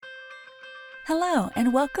Hello,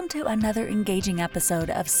 and welcome to another engaging episode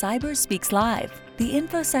of Cyber Speaks Live, the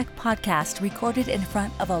InfoSec podcast recorded in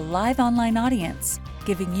front of a live online audience,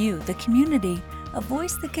 giving you, the community, a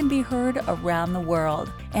voice that can be heard around the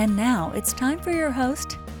world. And now it's time for your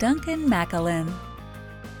host, Duncan Macklin.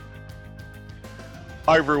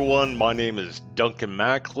 Hi everyone, my name is Duncan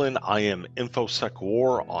Macklin. I am InfoSec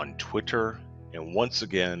War on Twitter, and once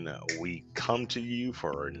again, we come to you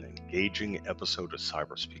for an engaging episode of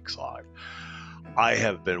Cyber Speaks Live. I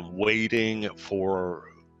have been waiting for,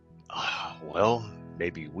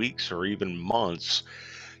 maybe weeks or even months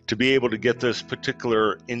to be able to get this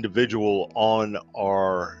particular individual on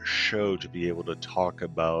our show to be able to talk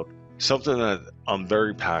about something that I'm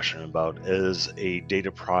very passionate about as a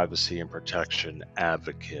data privacy and protection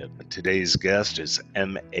advocate. Today's guest is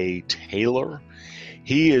M.A. Taylor.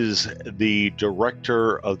 He is the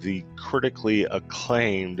director of the critically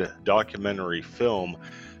acclaimed documentary film,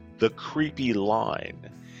 The Creepy Line.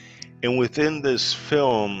 And within this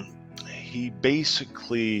film, he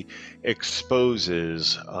basically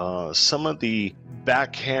exposes some of the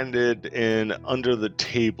backhanded and under the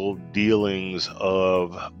table dealings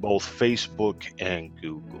of both Facebook and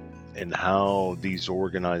Google, and how these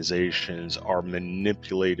organizations are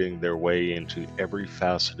manipulating their way into every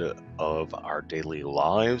facet of our daily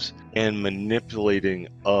lives and manipulating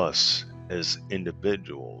us as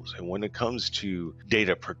individuals. And when it comes to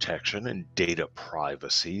data protection and data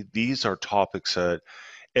privacy, these are topics that,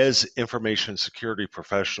 as information security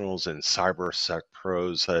professionals and cybersec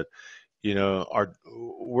pros, that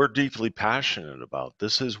we're deeply passionate about.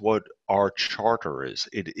 This is what our charter is.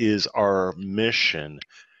 It is our mission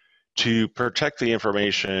to protect the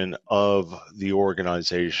information of the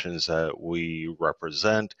organizations that we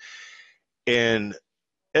represent. And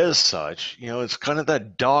as such, it's kind of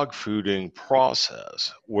that dog fooding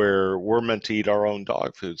process where we're meant to eat our own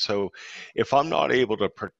dog food. So if I'm not able to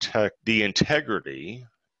protect the integrity,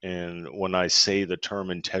 and when I say the term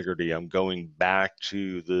integrity, I'm going back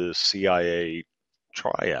to the CIA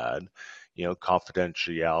triad,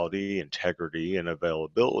 confidentiality, integrity, and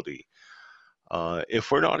availability. If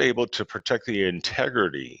we're not able to protect the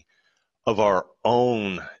integrity of our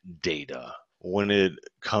own data when it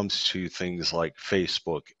comes to things like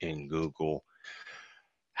Facebook and Google,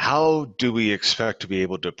 how do we expect to be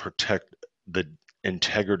able to protect the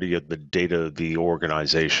integrity of the data of the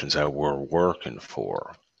organizations that we're working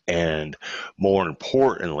for? And more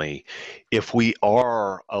importantly, if we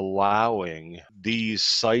are allowing these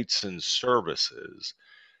sites and services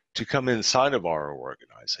to come inside of our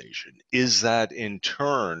organization, is that in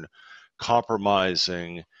turn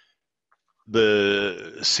compromising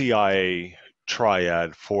the CIA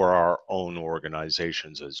triad for our own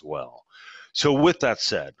organizations as well? So with that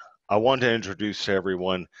said, I want to introduce to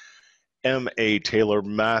everyone M.A. Taylor.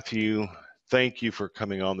 Matthew, thank you for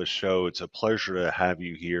coming on the show. It's a pleasure to have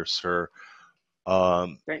you here, sir.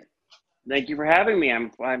 Great. Thank you for having me.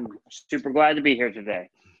 I'm super glad to be here today.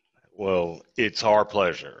 Well, it's our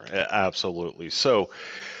pleasure. Absolutely. So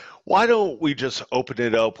why don't we just open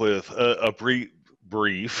it up with a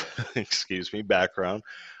brief background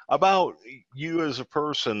about you as a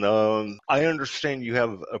person. I understand you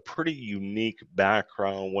have a pretty unique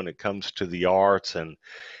background when it comes to the arts and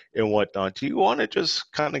whatnot. Do you want to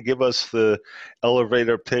just kind of give us the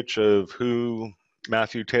elevator pitch of who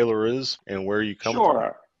Matthew Taylor is and where you come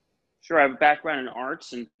from? Sure. I have a background in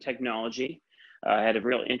arts and technology. I had a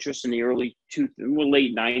real interest in the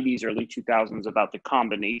late 90s, early 2000s about the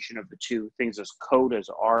combination of the two things as code as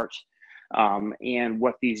art, and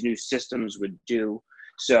what these new systems would do.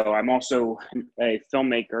 So I'm also a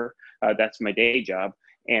filmmaker. That's my day job.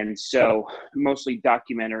 And so mostly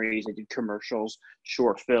documentaries. I did commercials,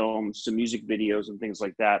 short films, some music videos and things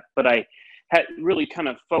like that. But I had really kind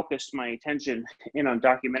of focused my attention in on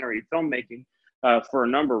documentary filmmaking for a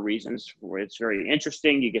number of reasons. It's very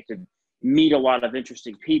interesting. You get to meet a lot of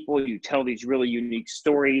interesting people. You tell these really unique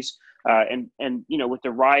stories. And with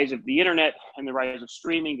the rise of the internet and the rise of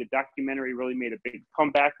streaming, the documentary really made a big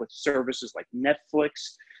comeback with services like Netflix,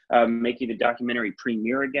 making the documentary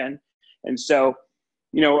premiere again. And so,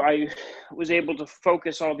 I was able to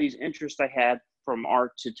focus all these interests I had from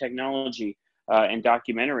art to technology and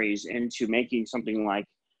documentaries into making something like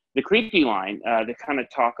The Creepy Line to kind of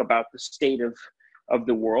talk about the state of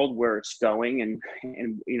the world, where it's going, and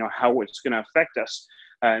how it's going to affect us.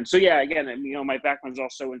 And so, again, my background is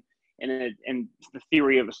also in the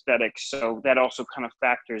theory of aesthetics, so that also kind of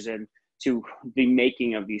factors in to the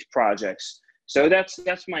making of these projects. So that's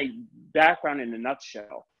my background in a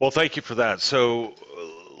nutshell. Well, thank you for that. So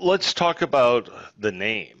let's talk about the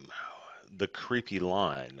name, the creepy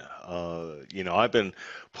line. I've been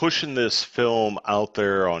pushing this film out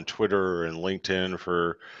there on Twitter and LinkedIn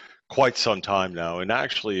for quite some time now, and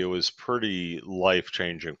actually it was pretty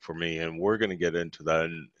life-changing for me, and we're going to get into that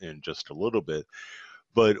in just a little bit.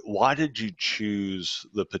 But why did you choose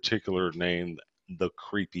the particular name, the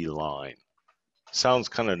creepy line? Sounds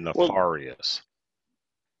kind of Well, nefarious.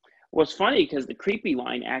 well, it's funny because the creepy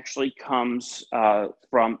line actually comes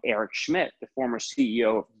from Eric Schmidt, the former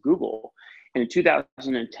CEO of Google. And in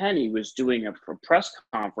 2010, he was doing a press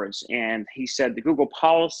conference, and he said the Google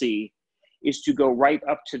policy is to go right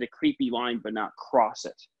up to the creepy line, but not cross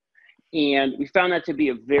it. And we found that to be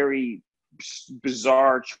a very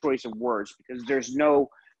bizarre choice of words because there's no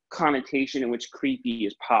connotation in which creepy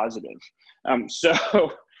is positive.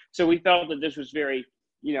 So, so we felt that this was very,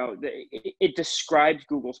 it describes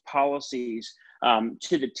Google's policies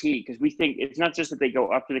to the T, because we think it's not just that they go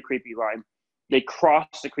up to the creepy line, they cross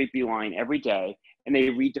the creepy line every day and they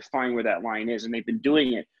redefine where that line is. And they've been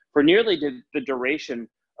doing it for nearly the duration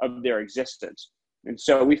of their existence. And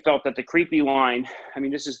so we felt that the creepy line, I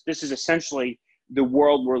mean, this is essentially the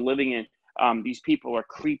world we're living in. These people are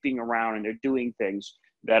creeping around and they're doing things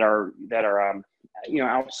that are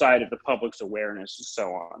outside of the public's awareness and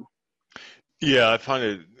so on. Yeah, I find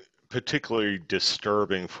it particularly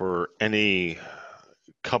disturbing for any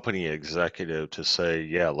company executive to say,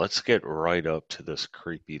 yeah, let's get right up to this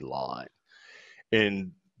creepy line.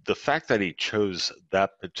 And the fact that he chose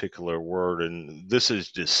that particular word, and this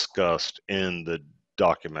is discussed in the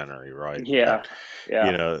documentary, right? Yeah,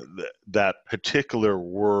 yeah. That particular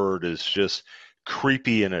word is just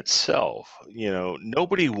creepy in itself.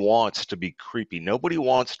 Nobody wants to be creepy. Nobody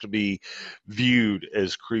wants to be viewed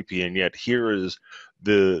as creepy. And yet here is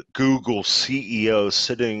the Google CEO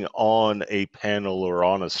sitting on a panel or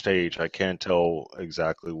on a stage. I can't tell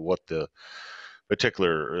exactly what the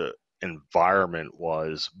particular environment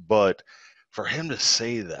was, but for him to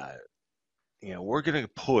say that, we're going to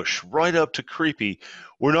push right up to creepy.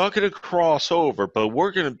 We're not going to cross over, but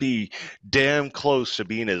we're going to be damn close to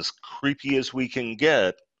being as creepy as we can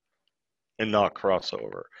get and not cross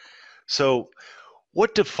over. So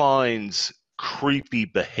what defines creepy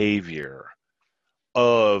behavior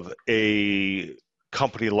of a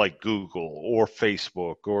company like Google or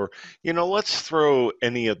Facebook, or, let's throw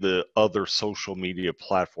any of the other social media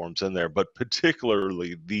platforms in there, but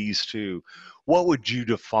particularly these two? What would you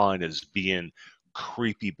define as being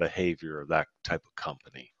creepy behavior of that type of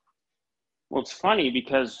company? Well, it's funny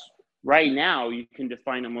because right now you can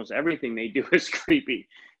define almost everything they do as creepy.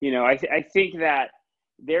 I think that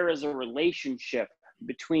there is a relationship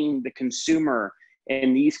between the consumer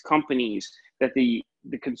and these companies that the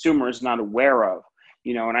consumer is not aware of.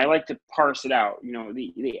 And I like to parse it out.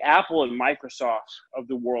 The Apple and Microsoft of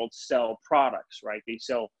the world sell products, right? They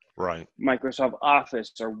sell Right. Microsoft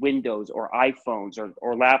Office or Windows or iPhones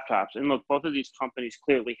or laptops. And look, both of these companies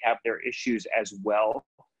clearly have their issues as well.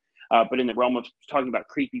 But in the realm of talking about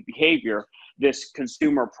creepy behavior, this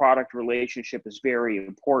consumer product relationship is very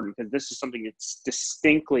important because this is something that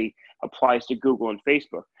distinctly applies to Google and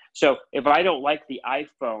Facebook. So if I don't like the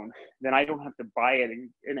iPhone, then I don't have to buy it,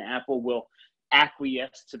 and Apple will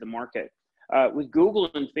acquiesce to the market. With Google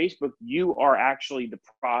and Facebook, you are actually the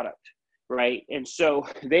product, right? And so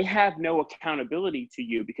they have no accountability to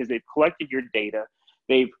you because they've collected your data.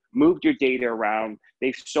 They've moved your data around.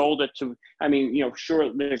 They've sold it to,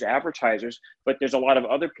 sure, there's advertisers, but there's a lot of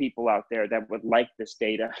other people out there that would like this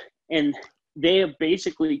data. And they have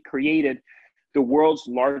basically created the world's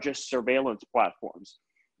largest surveillance platforms.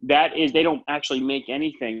 That is, they don't actually make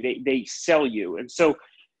anything. They sell you. And so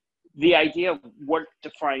the idea of what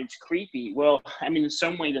defines creepy, well, in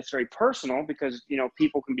some way that's very personal because,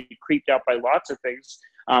 people can be creeped out by lots of things.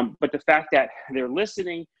 But the fact that they're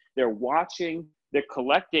listening, they're watching, they're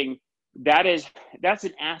collecting, that's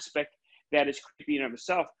an aspect that is creepy in of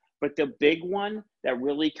itself. But the big one that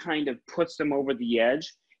really kind of puts them over the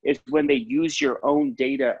edge is when they use your own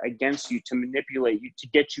data against you to manipulate you, to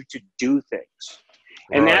get you to do things.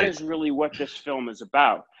 And that is really what this film is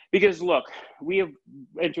about. Because look, we have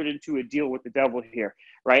entered into a deal with the devil here,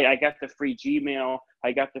 right? I got the free Gmail,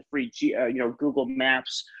 I got the free Google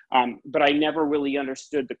Maps, but I never really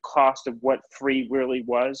understood the cost of what free really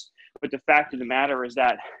was. But the fact of the matter is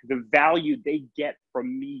that the value they get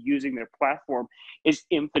from me using their platform is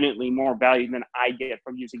infinitely more value than I get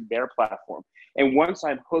from using their platform. And once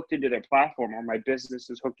I'm hooked into their platform, or my business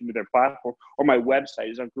is hooked into their platform, or my website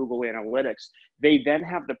is on Google Analytics, they then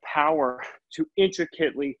have the power to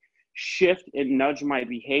intricately shift and nudge my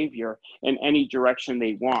behavior in any direction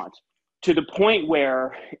they want, to the point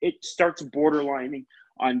where it starts borderlining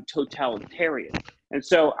on totalitarian. And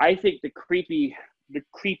so I think the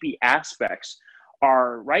creepy aspects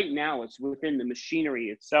are right now, it's within the machinery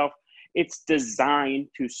itself. It's designed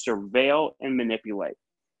to surveil and manipulate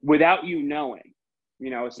without you knowing.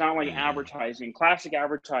 It's not like advertising, classic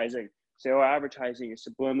advertising. Say, oh, advertising is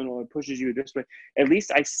subliminal, it pushes you this way. At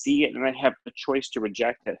least I see it and I have the choice to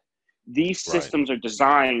reject it. These systems are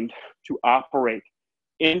designed to operate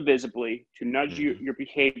invisibly, to nudge your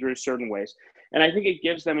behavior in certain ways. And I think it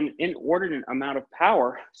gives them an inordinate amount of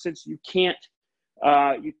power, since you can't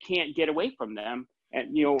get away from them. And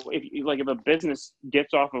if a business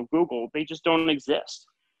gets off of Google, they just don't exist.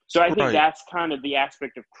 So I think that's kind of the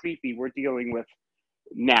aspect of creepy we're dealing with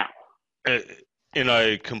now. And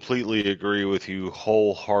I completely agree with you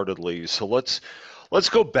wholeheartedly. So let's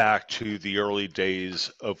go back to the early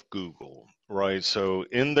days of Google, right? So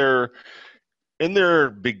in their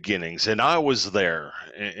beginnings, and I was there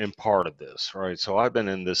in part of this, right? So I've been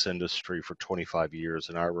in this industry for 25 years,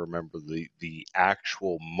 and I remember the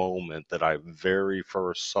actual moment that I very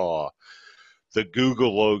first saw the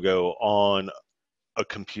Google logo on a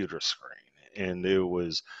computer screen. And it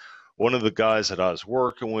was one of the guys that I was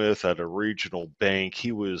working with at a regional bank.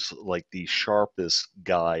 He was like the sharpest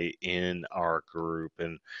guy in our group,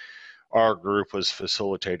 and our group was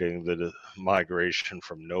facilitating the migration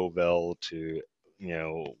from Novell to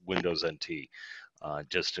Windows NT,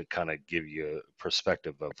 just to kind of give you a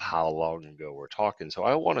perspective of how long ago we're talking. So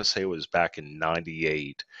I want to say it was back in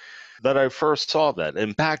 '98 that I first saw that,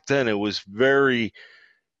 and back then it was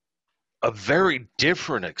a very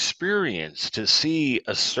different experience to see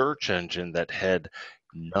a search engine that had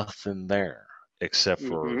nothing there except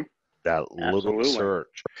for that little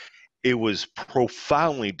search. It was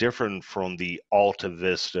profoundly different from the Alta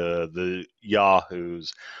Vista, the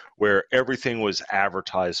Yahoos, where everything was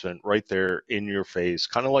advertisement right there in your face,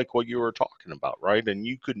 kind of like what you were talking about, right? And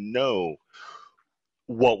you could know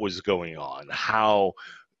what was going on, how,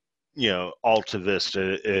 Alta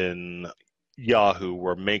Vista and Yahoo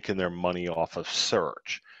were making their money off of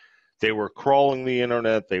search. They were crawling the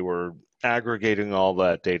internet, they were aggregating all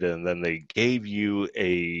that data, and then they gave you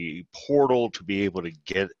a portal to be able to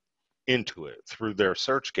get into it through their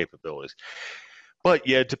search capabilities. But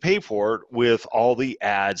you had to pay for it with all the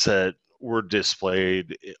ads that were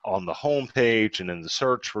displayed on the homepage and in the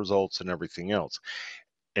search results and everything else.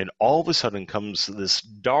 And all of a sudden comes this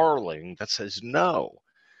darling that says, no,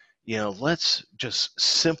 let's just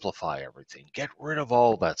simplify everything. Get rid of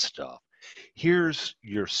all that stuff. Here's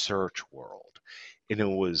your search world. And it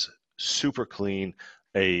was super clean,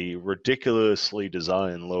 a ridiculously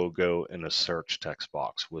designed logo in a search text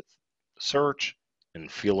box with search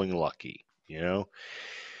and feeling lucky.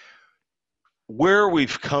 Where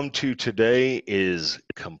we've come to today is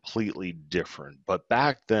completely different. But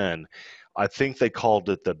back then, I think they called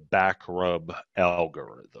it the back rub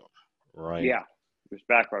algorithm, right? Yeah, it was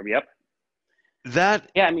back rub, yep.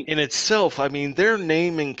 That in itself, their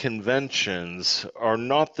naming conventions are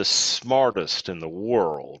not the smartest in the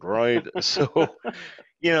world, right? So,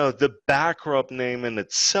 the back rub name in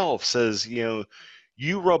itself says, you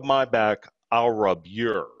rub my back, I'll rub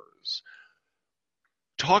yours.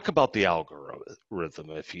 Talk about the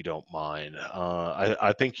algorithm, if you don't mind.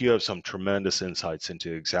 I think you have some tremendous insights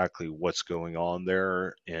into exactly what's going on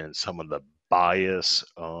there and some of the bias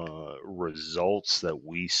results that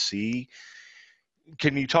we see.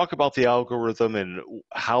 Can you talk about the algorithm and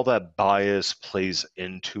how that bias plays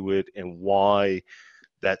into it, and why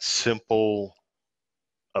that simple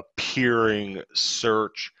appearing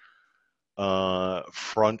search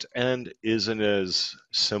front end isn't as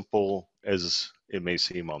simple as it may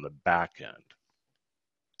seem on the back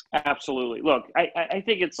end? Absolutely. Look, I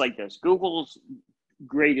think it's like this. Google's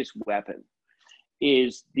greatest weapon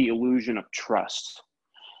is the illusion of trust.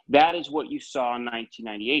 That is what you saw in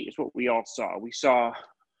 1998. It's what we all saw. We saw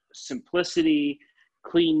simplicity,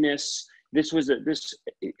 cleanness. This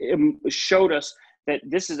showed us that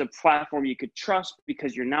this is a platform you could trust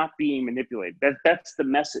because you're not being manipulated. That's the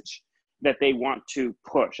message that they want to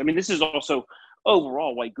push. This is also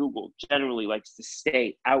overall why Google generally likes to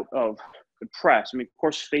stay out of the press. Of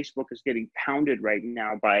course, Facebook is getting pounded right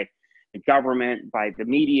now by the government, by the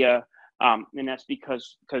media, and that's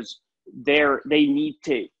because they need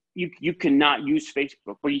to. You cannot use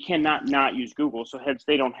Facebook, but you cannot not use Google. So hence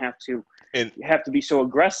they don't have to be so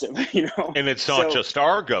aggressive, And it's not just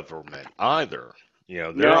our government either.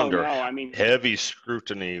 They're under heavy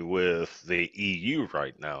scrutiny with the EU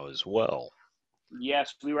right now as well.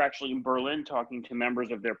 Yes, we were actually in Berlin talking to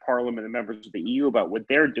members of their parliament and members of the EU about what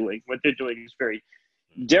they're doing. What they're doing is very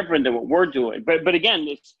different than what we're doing. But again,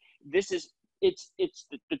 the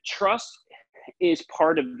trust is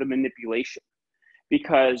part of the manipulation.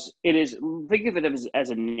 because it is, think of it as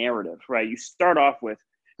a narrative, right? You start off with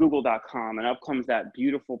google.com and up comes that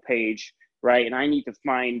beautiful page, right? And I need to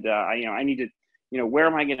find, I need to, where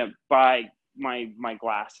am I going to buy my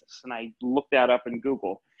glasses? And I look that up in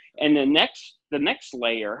Google. And the next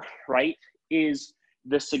layer, right, is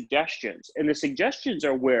the suggestions. And the suggestions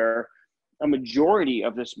are where a majority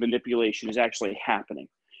of this manipulation is actually happening,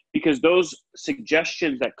 because those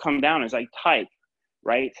suggestions that come down as I type,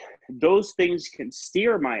 right, those things can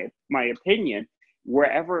steer my opinion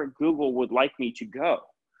wherever Google would like me to go,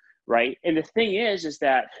 right? And the thing is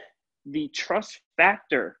that the trust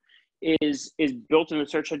factor is built in the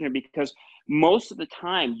search engine, because most of the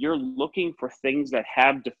time you're looking for things that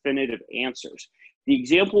have definitive answers. The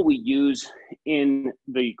example we use in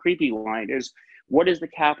the creepy line is, what is the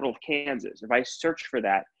capital of Kansas? If I search for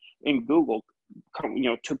that in Google,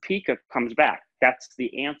 Topeka comes back. That's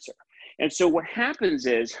the answer. And so what happens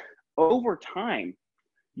is, over time,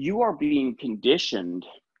 you are being conditioned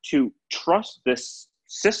to trust this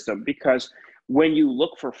system, because when you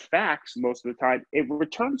look for facts, most of the time, it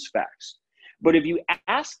returns facts. But if you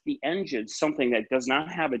ask the engine something that does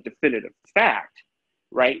not have a definitive fact,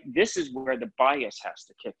 right, this is where the bias has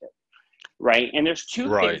to kick in, right? And there's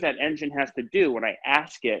two things that engine has to do when I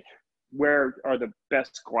ask it, where are the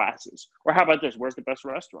best glasses? Or how about this, where's the best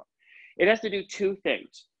restaurant? It has to do two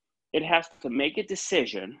things. It has to make a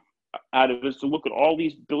decision out of this, to look at all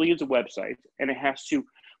these billions of websites, and it has to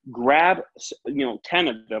grab 10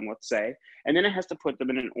 of them, let's say, and then it has to put them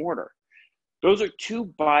in an order. Those are two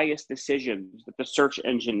biased decisions that the search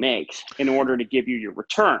engine makes in order to give you your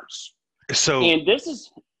returns. So, and this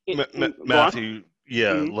is Matthew,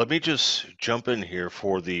 Mm-hmm. Let me just jump in here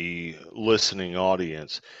for the listening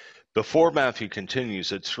audience. Before Matthew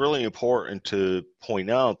continues, it's really important to point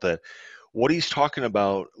out that what he's talking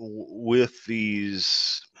about with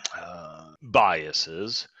these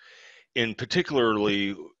biases, in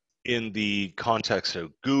particularly in the context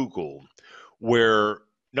of Google, where,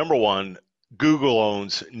 number one, Google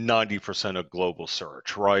owns 90% of global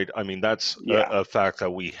search, right? I mean, that's a fact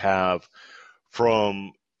that we have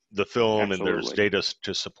from the film. Absolutely. And there's data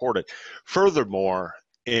to support it. Furthermore,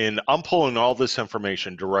 I'm pulling all this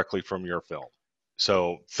information directly from your film.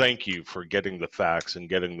 So thank you for getting the facts and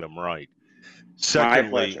getting them right.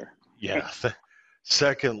 Secondly, my pleasure.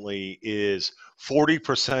 Secondly is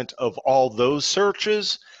 40% of all those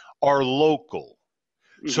searches are local.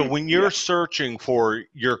 So when you're searching for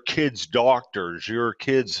your kids' doctors, your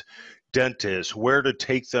kids' dentists, where to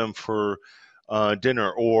take them for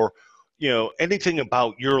dinner, or anything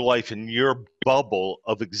about your life and your bubble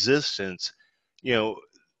of existence,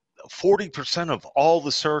 40% of all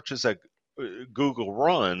the searches that Google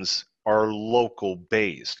runs are local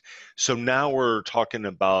based. So now we're talking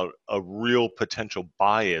about a real potential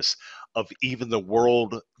bias of even the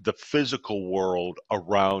world, the physical world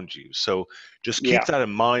around you. So just keep that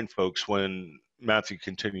in mind, folks, when Matthew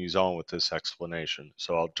continues on with this explanation.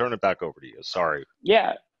 So I'll turn it back over to you. Sorry.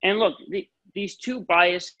 Yeah. And look, these two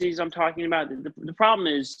biases I'm talking about, the problem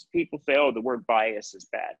is people say, oh, the word bias is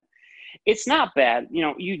bad. It's not bad.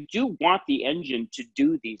 You do want the engine to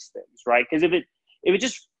do these things, right? Because if it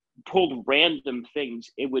just pulled random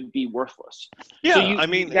things, it would be worthless. Yeah,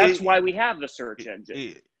 so that's why we have the search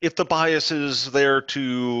engine. If the bias is there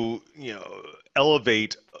to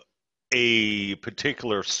elevate a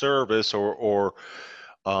particular service or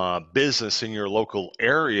business in your local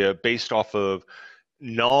area based off of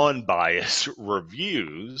non-biased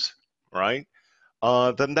reviews, right?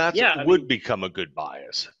 Then that would become a good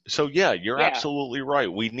bias. So you're absolutely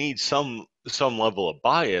right. We need some level of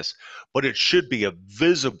bias, but it should be a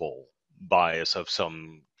visible bias of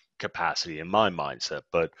some capacity in my mindset.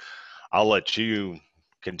 But I'll let you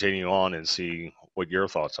continue on and see what your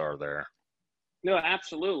thoughts are there. No,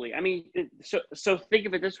 absolutely. I mean, so think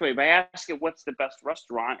of it this way. If I ask it what's the best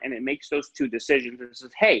restaurant, and it makes those two decisions, it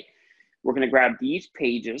says, hey, we're going to grab these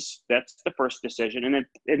pages. That's the first decision. And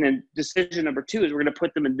then decision number two is we're going to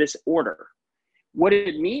put them in this order. What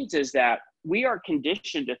it means is that we are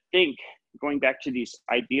conditioned to think, going back to this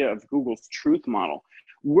idea of Google's truth model,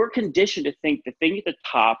 we're conditioned to think the thing at the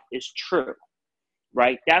top is true,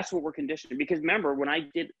 right? That's what we're conditioned to. Because remember, when I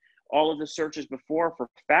did all of the searches before for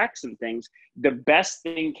facts and things, the best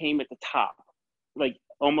thing came at the top, like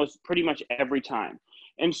almost pretty much every time.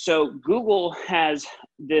 And so Google has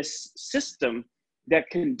this system that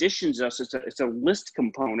conditions us. It's a list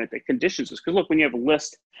component that conditions us. Because look, when you have a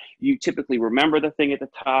list, you typically remember the thing at the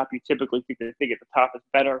top. You typically think the thing at the top is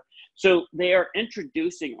better. So they are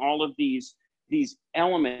introducing all of these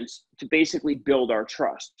elements to basically build our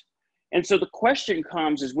trust. And so the question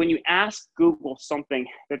comes is when you ask Google something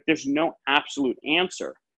that there's no absolute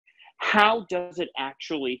answer, how does it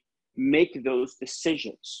actually make those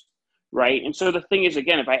decisions, right? And so the thing is,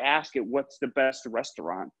 again, if I ask it, what's the best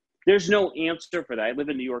restaurant? There's no answer for that. I live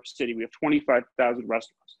in New York City. We have 25,000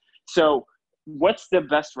 restaurants. So what's the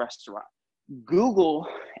best restaurant? Google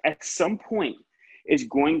at some point is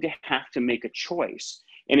going to have to make a choice,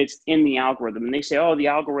 and it's in the algorithm. And they say, oh, the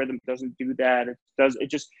algorithm doesn't do that. It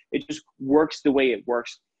just works the way it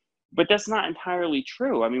works. But that's not entirely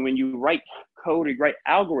true. I mean, when you write code or you write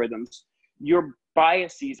algorithms, your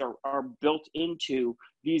biases are built into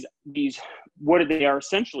these what they are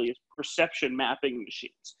essentially is perception mapping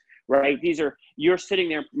machines, right? You're sitting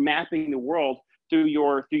there mapping the world through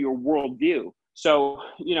your worldview. So,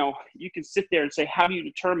 you can sit there and say, how do you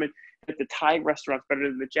determine that the Thai restaurant's better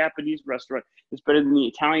than the Japanese restaurant, is better than the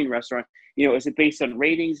Italian restaurant? Is it based on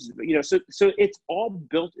ratings? So it's all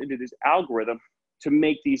built into this algorithm to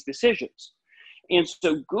make these decisions. And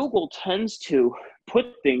so Google tends to put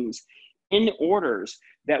things in orders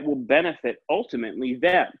that will benefit ultimately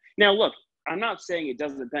them. Now, look, I'm not saying it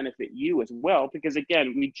doesn't benefit you as well, because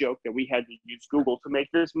again, we joke that we had to use Google to make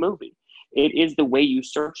this movie. It is the way you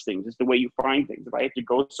search things. It's the way you find things. If I have to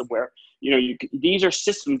go somewhere, these are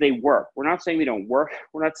systems, they work. We're not saying they don't work.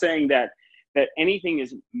 We're not saying that anything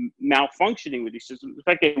is malfunctioning with these systems. In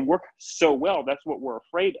fact, they work so well, that's what we're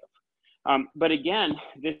afraid of. But again,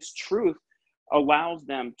 this truth allows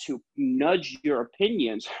them to nudge your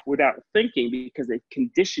opinions without thinking, because they've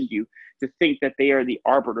conditioned you to think that they are the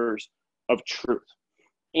arbiters of truth.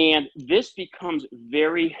 And this becomes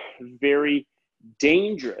very, very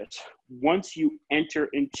dangerous once you enter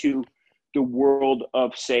into the world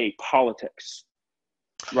of, say, politics,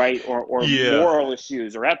 right? Or moral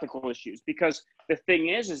issues or ethical issues. Because the thing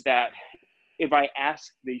is that if I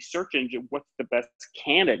ask the search engine what's the best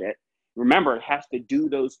candidate, remember, it has to do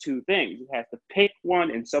those two things. It has to pick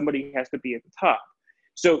one, and somebody has to be at the top.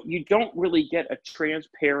 So you don't really get a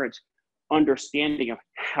transparent understanding of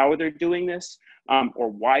how they're doing this, or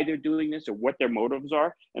why they're doing this, or what their motives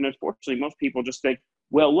are. And unfortunately, most people just think,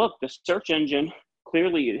 well, look, the search engine,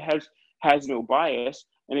 clearly it has no bias,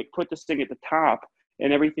 and it put this thing at the top,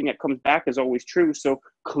 and everything that comes back is always true. So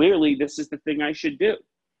clearly, this is the thing I should do.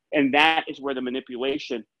 And that is where the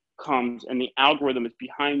manipulation comes, and the algorithm is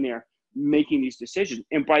behind there making these decisions.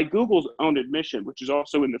 And by Google's own admission, which is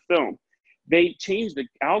also in the film, they change the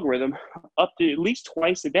algorithm up to at least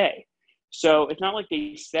twice a day. So it's not like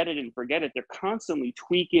they set it and forget it. They're constantly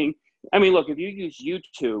tweaking. I mean, look, if you use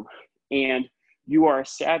YouTube and you are a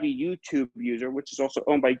savvy YouTube user, which is also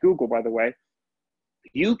owned by Google, by the way,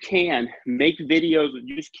 you can make videos and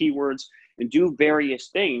use keywords and do various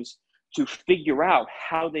things to figure out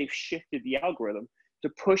how they've shifted the algorithm to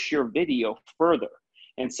push your video further.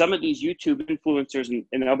 And some of these YouTube influencers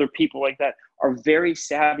and other people like that are very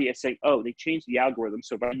savvy at saying, oh, they changed the algorithm,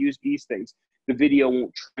 so if I use these things, the video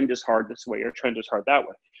won't trend as hard this way or trend as hard that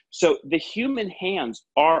way. So the human hands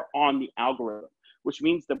are on the algorithm, which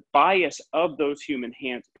means the bias of those human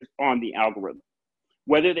hands is on the algorithm,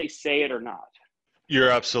 whether they say it or not.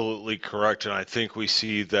 You're absolutely correct. And I think we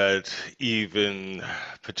see that even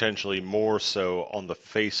potentially more so on the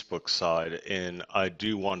Facebook side. And I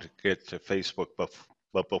do want to get to Facebook,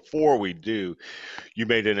 but before we do, you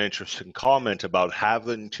made an interesting comment about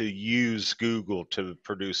having to use Google to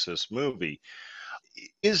produce this movie.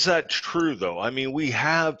 Is that true, though? I mean, we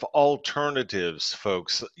have alternatives,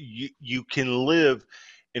 folks. You can live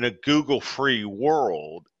in a Google-free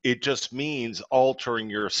world. It just means altering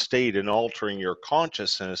your state and altering your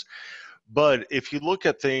consciousness. But if you look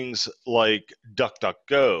at things like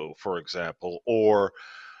DuckDuckGo, for example, or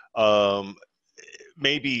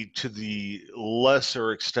maybe to the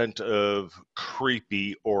lesser extent of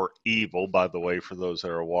creepy or evil, by the way, for those that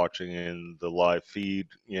are watching in the live feed,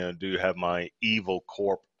 do have my Evil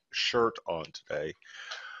Corp shirt on today.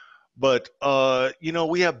 But,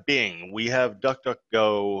 we have Bing, we have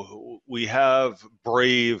DuckDuckGo, we have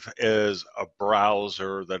Brave as a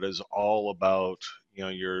browser that is all about,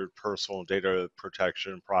 your personal data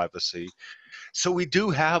protection and privacy. So we do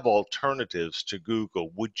have alternatives to Google.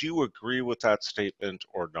 Would you agree with that statement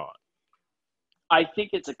or not? I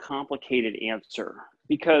think it's a complicated answer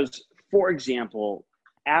because, for example,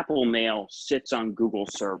 Apple Mail sits on Google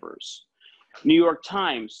servers. New York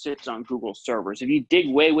Times sits on Google servers. If you dig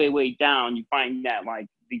way, way, way down, you find that like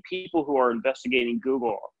the people who are investigating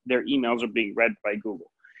Google, their emails are being read by Google.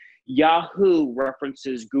 Yahoo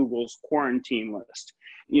references Google's quarantine list.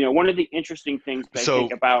 One of the interesting things that I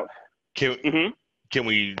think about. Can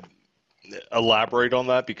we elaborate on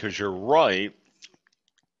that? Because you're right.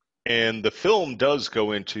 And the film does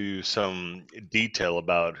go into some detail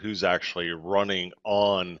about who's actually running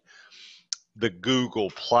on the Google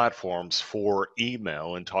platforms for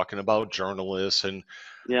email, and talking about journalists and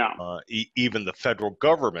Yeah. even the federal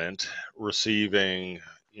government receiving,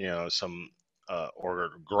 some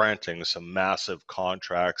or granting some massive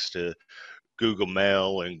contracts to Google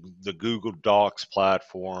Mail and the Google Docs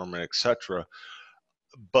platform, and etc.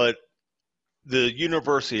 But the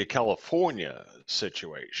University of California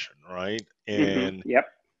situation, right? And Yep.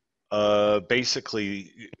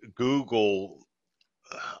 basically Google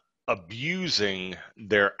abusing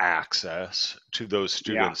their access to those Yeah.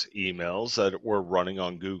 students' emails that were running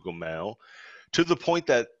on Google Mail, to the point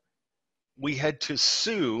that we had to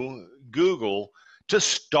sue Google to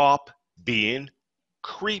stop being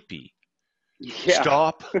creepy. Yeah.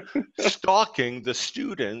 Stop stalking the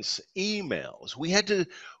students' emails. We had to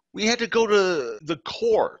go to the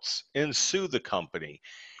courts and sue the company.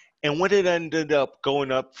 And when it ended up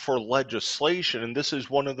going up for legislation, and this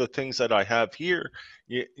is one of the things that I have here,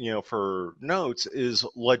 for notes, is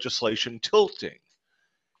legislation tilting.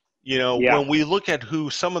 Yeah. When we look at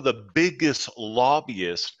who some of the biggest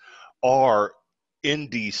lobbyists are in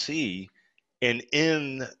DC and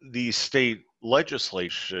in these state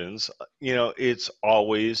legislations, it's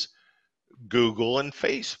always Google and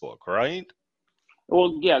Facebook, right?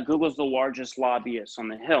 Well, yeah, Google's the largest lobbyist on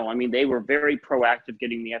the Hill. I mean, they were very proactive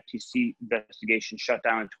getting the FTC investigation shut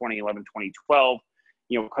down in 2011, 2012,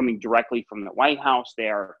 coming directly from the White House. They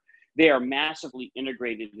are massively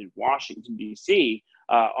integrated in Washington, D.C.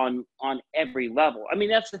 On every level. I mean,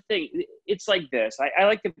 that's the thing. It's like this. I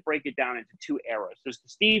like to break it down into two eras. There's the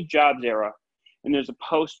Steve Jobs era, and there's a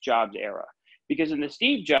post-Jobs era. Because in the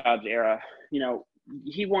Steve Jobs era,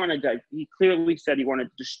 he clearly said he wanted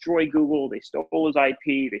to destroy Google. They stole his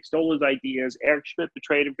IP. They stole his ideas. Eric Schmidt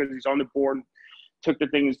betrayed him because he's on the board, took the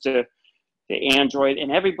things to Android,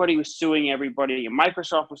 and everybody was suing everybody. And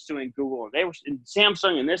Microsoft was suing Google, and they were and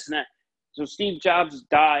Samsung and this and that. So Steve Jobs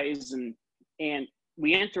dies, and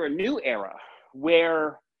we enter a new era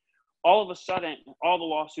where all of a sudden all the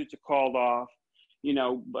lawsuits are called off.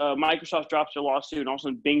 Microsoft drops their lawsuit, and all of a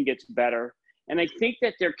sudden Bing gets better. And I think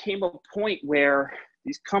that there came a point where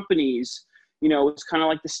these companies, it's kind of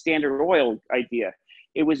like the Standard Oil idea.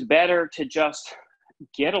 It was better to just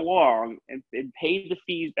get along and pay the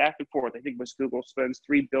fees back and forth. I think Google spends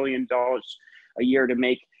 $3 billion a year to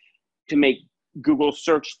make Google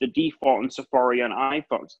search the default in Safari on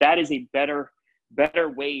iPhones. That is a better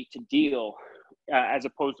way to deal as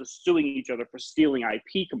opposed to suing each other for stealing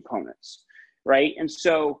IP components, right? And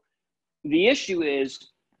so the issue is,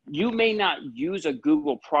 you may not use a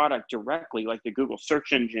Google product directly, like the Google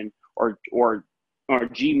search engine or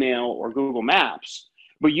Gmail or Google Maps,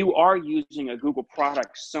 but you are using a Google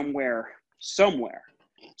product somewhere.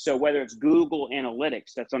 So whether it's Google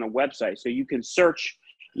Analytics that's on a website, so you can search,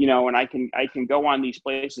 and I can go on these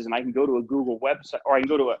places, and I can go to a Google website, or I can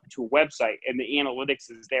go to a website, and the analytics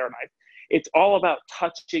is there, and it's all about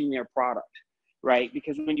touching their product. Right?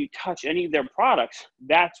 Because when you touch any of their products,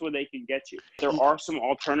 that's where they can get you. There are some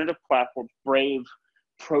alternative platforms, Brave,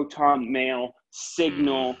 Proton Mail,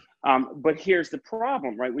 Signal. But here's the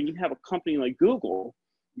problem, right? When you have a company like Google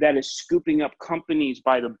that is scooping up companies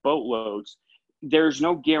by the boatloads, there's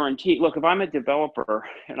no guarantee. Look, if I'm a developer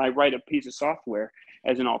and I write a piece of software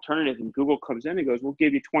as an alternative, and Google comes in and goes, "We'll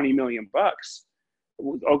give you $20 million."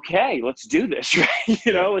 Okay, let's do this, right?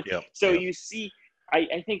 You see,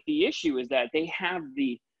 I think the issue is that they have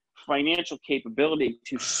the financial capability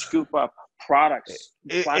to scoop up products.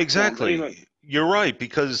 Exactly. You're right,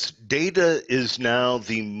 because data is now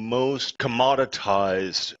the most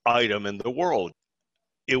commoditized item in the world.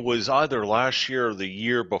 It was either last year or the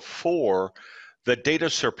year before that data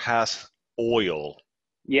surpassed oil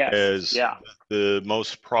as the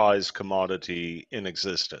most prized commodity in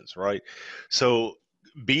existence, right? So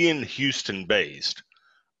being Houston-based,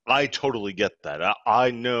 I totally get that. I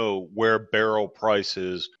know where barrel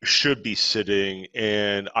prices should be sitting,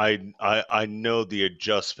 and I know the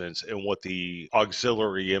adjustments and what the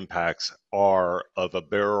auxiliary impacts are of a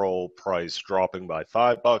barrel price dropping by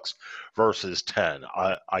 $5 versus 10.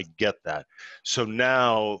 I get that. So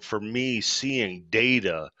now, for me, seeing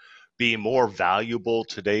data being more valuable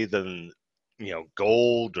today than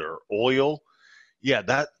gold or oil.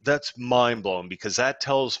 Yeah, that's mind blowing, because that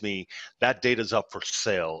tells me that data's up for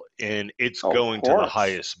sale and it's going to the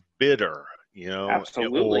highest bidder,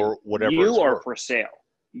 Absolutely. or whatever. You are for sale.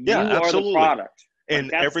 Yeah, you absolutely. are the product.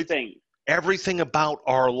 And everything about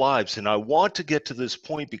our lives. And I want to get to this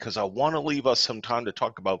point because I want to leave us some time to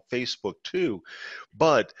talk about Facebook too.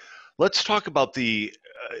 But let's talk about the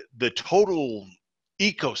total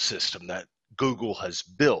ecosystem that Google has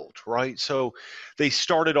built, right? So they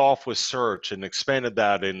started off with search and expanded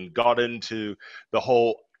that and got into the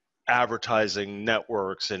whole advertising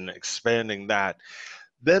networks and expanding that.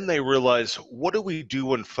 Then they realized, what do we do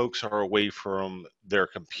when folks are away from their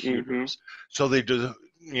Mm-hmm. computers? So they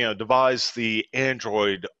devised the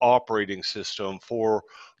Android operating system for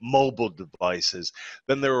mobile devices.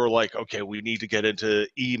 Then they were like, okay, we need to get into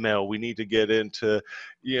email, we need to get into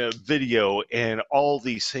video and all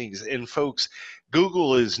these things. And folks,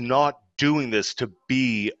 Google is not doing this to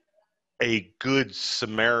be a good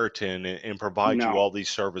Samaritan and provide you No. all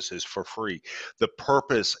these services for free. The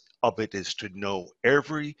purpose of it is to know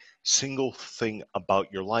every single thing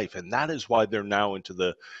about your life. And that is why they're now into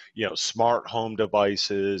the, smart home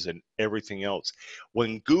devices and everything else.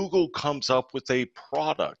 When Google comes up with a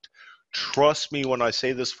product, trust me when I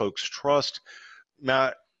say this, folks, trust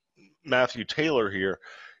Matthew Taylor here,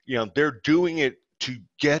 they're doing it to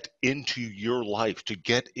get into your life, to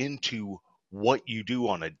get into what you do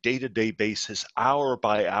on a day-to-day basis, hour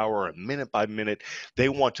by hour, and minute by minute. They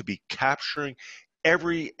want to be capturing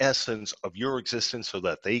every essence of your existence so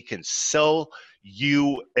that they can sell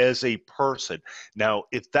you as a person. Now,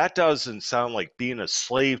 if that doesn't sound like being a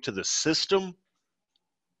slave to the system,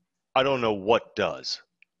 I don't know what does.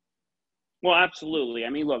 Well, absolutely. I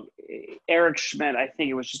mean, look, Eric Schmidt, I think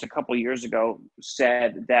it was just a couple of years ago,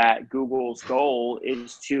 said that Google's goal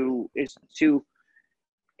is to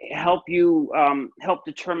help you help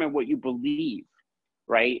determine what you believe,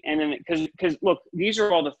 right? And then because look, these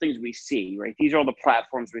are all the things we see, right? These are all the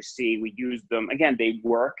platforms we see. We use them. Again, they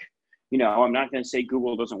work. I'm not going to say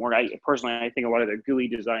Google doesn't work. I think a lot of their GUI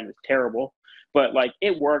design is terrible, but like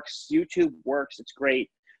it works. YouTube works. It's great.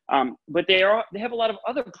 But they have a lot of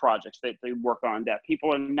other projects that they work on that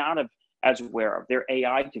people are not as aware of. Their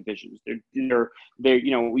AI divisions. They're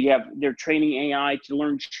training AI to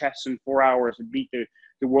learn chess in 4 hours and beat the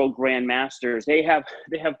world grandmasters. They have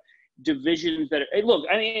divisions that look.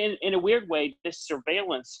 I mean, in a weird way, this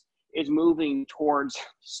surveillance is moving towards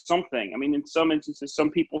something. I mean, in some instances, some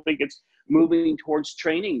people think it's moving towards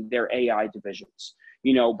training their AI divisions,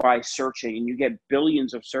 by searching, and you get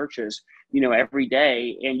billions of searches, every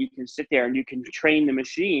day, and you can sit there and you can train the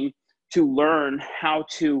machine to learn how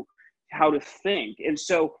to think. And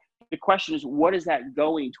so the question is, what is that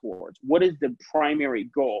going towards? What is the primary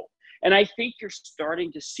goal? And I think you're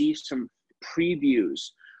starting to see some previews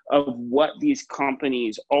of what these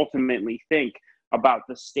companies ultimately think about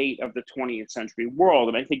the state of the 20th century world.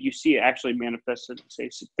 And I think you see it actually manifested, say,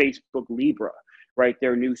 Facebook Libra, right?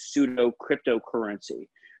 Their new pseudo cryptocurrency,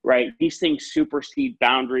 right? These things supersede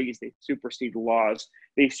boundaries. They supersede laws.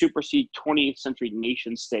 They supersede 20th century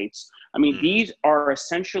nation states. I mean, these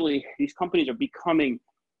companies are becoming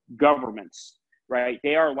governments, right?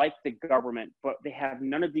 They are like the government, but they have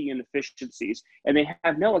none of the inefficiencies, and they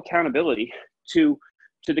have no accountability to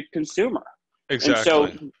the consumer. Exactly.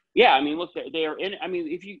 And so, yeah, I mean, look, they are in. I mean,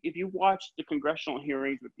 if you watch the congressional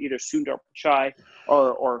hearings with either Sundar Pichai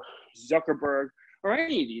or Zuckerberg or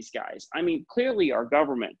any of these guys, I mean, clearly our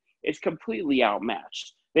government is completely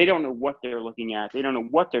outmatched. They don't know what they're looking at. They don't know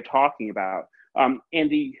what they're talking about. And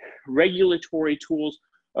the regulatory tools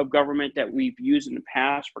of government that we've used in the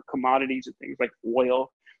past for commodities and things like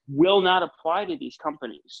oil will not apply to these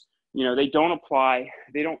companies. They don't apply.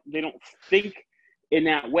 They don't think in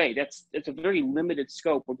that way. It's a very limited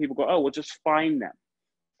scope when people go, oh, we'll just fine them.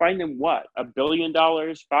 Fine them what? $1 billion,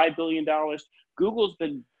 $5 billion? Google's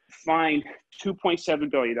been fined $2.7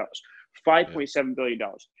 billion, $5.7 billion.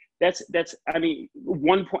 That's I mean,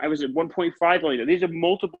 I was at $1.5 billion. These are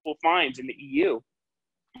multiple fines in the EU,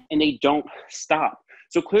 and they don't stop.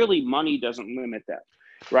 So clearly money doesn't limit that,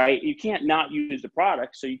 right? You can't not use the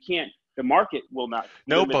product, so you can't. The market will not.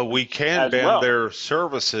 No, but we can ban well. their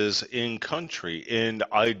services in country. And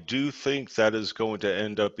I do think that is going to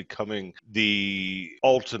end up becoming the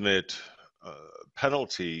ultimate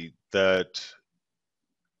penalty that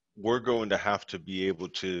we're going to have to be able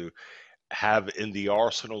to have in the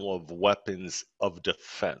arsenal of weapons of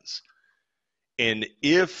defense. And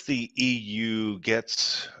if the EU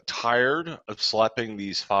gets tired of slapping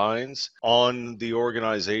these fines on the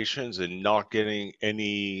organizations and not getting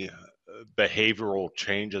any behavioral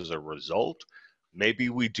change as a result, maybe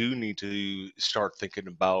we do need to start thinking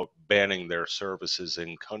about banning their services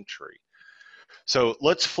in country. So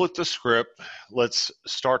let's flip the script. Let's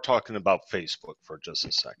start talking about Facebook for just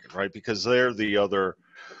a second, right? Because they're the other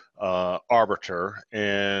arbiter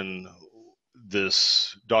in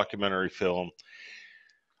this documentary film.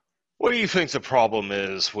 What do you think the problem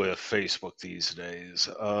is with Facebook these days?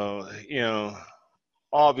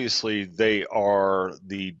 Obviously they are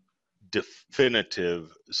the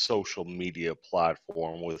definitive social media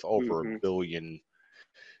platform with over Mm-hmm. a billion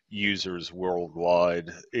users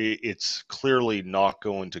worldwide. It's clearly not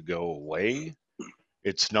going to go away.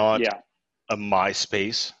 It's not Yeah. a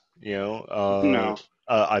MySpace, you know. No.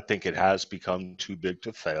 I think it has become too big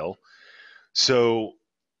to fail. So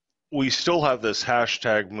we still have this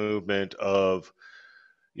hashtag movement of,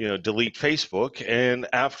 delete Facebook. And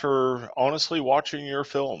after honestly watching your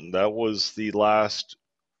film, that was the last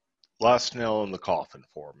nail in the coffin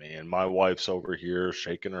for me. And my wife's over here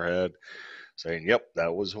shaking her head, saying, "Yep,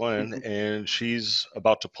 that was when," and she's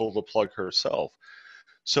about to pull the plug herself.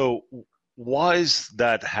 So why is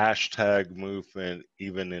that hashtag movement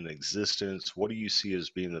even in existence? What do you see as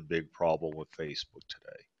being the big problem with Facebook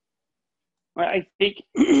today? Well, I think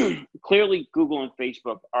clearly Google and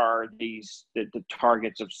Facebook are the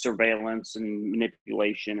targets of surveillance and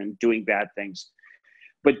manipulation and doing bad things.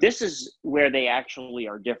 But this is where they actually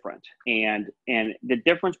are different. And the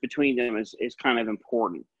difference between them is kind of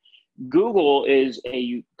important. Google is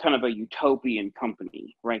a kind of a utopian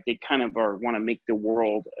company, right? They kind of want to make the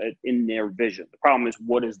world in their vision. The problem is,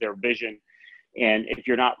 what is their vision? And if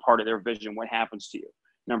you're not part of their vision, what happens to you?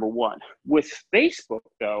 Number one. With Facebook,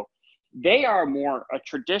 though, they are more a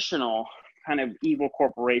traditional kind of evil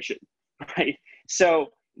corporation, right?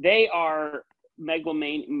 So they are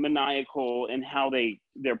megalomaniacal in how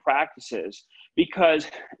their practices, because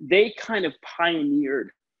they kind of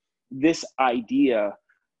pioneered this idea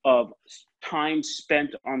of time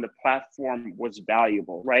spent on the platform was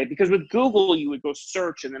valuable, right? Because with Google, you would go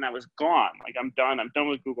search and then I was gone. Like, I'm done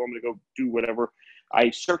with Google. I'm going to go do whatever I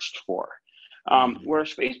searched for.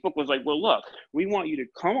 Whereas Facebook was like, well, look, we want you to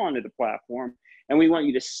come onto the platform and we want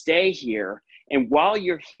you to stay here. And while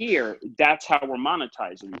you're here, that's how we're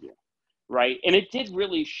monetizing you, right? And it did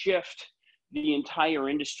really shift the entire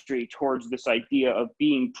industry towards this idea of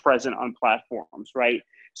being present on platforms, right?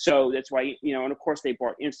 So that's why, and of course they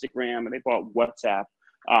bought Instagram and they bought WhatsApp.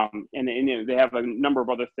 And they have a number of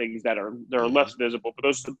other things that are less visible, but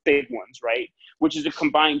those are the big ones, right? Which is a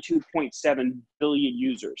combined 2.7 billion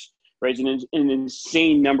users, right? It's an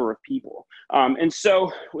insane number of people. And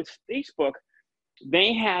so with Facebook,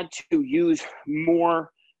 they had to use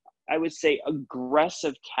more, I would say,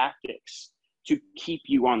 aggressive tactics to keep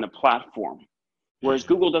you on the platform. Whereas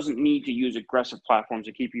Google doesn't need to use aggressive platforms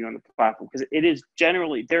to keep you on the platform, because it is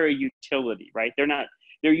generally, they're a utility, right?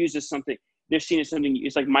 They're used as something, they're seen as something,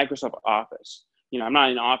 it's like Microsoft Office. I'm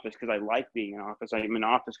not in office because I like being in office. I'm in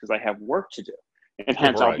office because I have work to do. And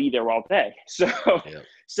hence I'll be there all day. So,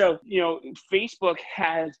 Facebook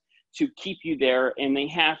has to keep you there, and they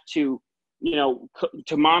have to,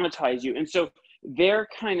 to monetize you. And so their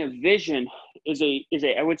kind of vision is a,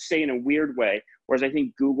 I would say, in a weird way, whereas I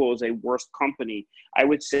think Google is a worse company. I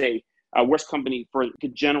would say a worse company for the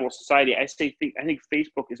general society. I think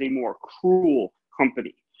Facebook is a more cruel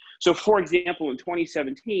company. So, for example, in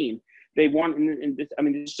 2017, they wanted,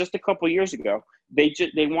 it's just a couple of years ago, they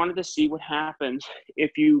wanted to see what happens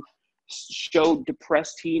if you showed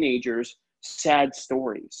depressed teenagers sad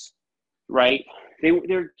stories, right?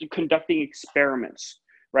 They're conducting experiments,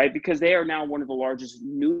 right? Because they are now one of the largest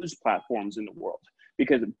news platforms in the world,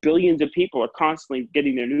 because billions of people are constantly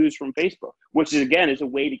getting their news from Facebook, which is, again, is a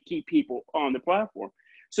way to keep people on the platform.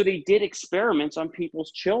 So they did experiments on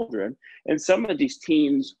people's children, and some of these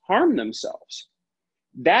teens harmed themselves.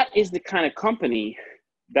 That is the kind of company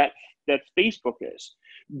that Facebook is.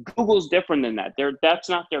 Google's different than that. That's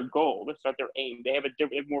not their goal. That's not their aim. They have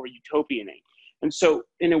more of a utopian aim. And so,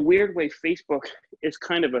 in a weird way, Facebook is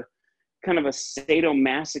kind of a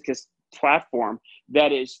sadomasochist platform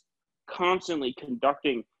that is constantly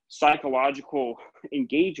conducting psychological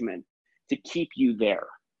engagement to keep you there,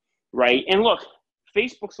 right? And look,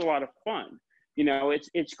 Facebook's a lot of fun.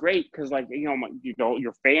 It's great because, like,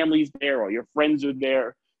 your family's there, or your friends are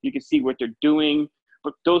there. You can see what they're doing.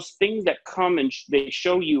 But those things that come and they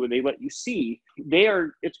show you and they let you see,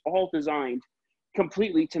 it's all designed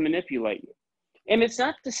completely to manipulate you. And it's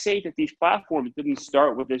not to say that these platforms didn't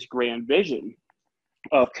start with this grand vision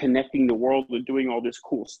of connecting the world and doing all this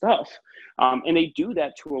cool stuff. And they do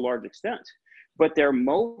that to a large extent. But their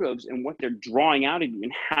motives and what they're drawing out of you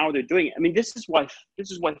and how they're doing it. This is why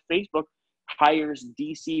Facebook hires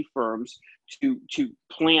DC firms to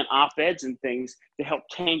plant op-eds and things to help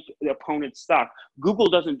tank the opponent's stock. Google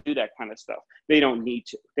doesn't do that kind of stuff. They don't need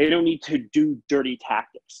to. They don't need to do dirty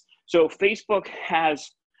tactics. So Facebook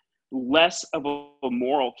has less of a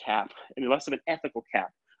moral cap and less of an ethical cap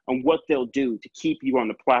on what they'll do to keep you on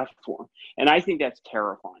the platform. And I think that's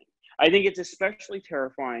terrifying. I think it's especially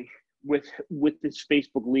terrifying with this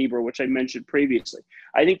Facebook Libra, which I mentioned previously.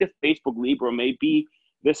 I think the Facebook Libra may be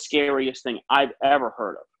the scariest thing I've ever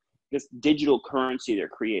heard of, this digital currency they're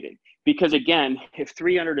creating. Because again, if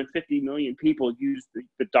 350 million people use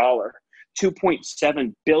the dollar,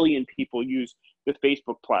 2.7 billion people use the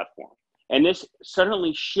Facebook platform. And this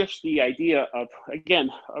suddenly shifts the idea of, again,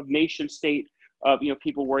 of nation state, of,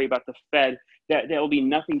 people worry about the Fed, that there will be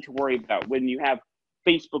nothing to worry about when you have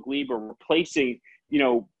Facebook Libra replacing,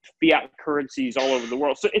 fiat currencies all over the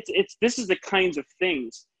world. So this is the kinds of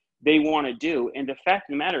things they want to do. And the fact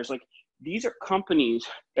of the matter is, like, these are companies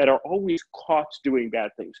that are always caught doing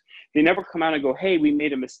bad things. They never come out and go, hey, we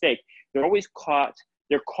made a mistake. They're always caught.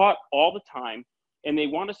 They're caught all the time, and they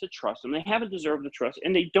want us to trust them. They haven't deserved the trust,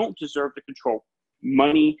 and they don't deserve to control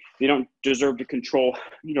money. They don't deserve to control,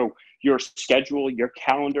 your schedule, your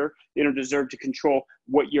calendar. They don't deserve to control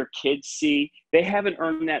what your kids see. They haven't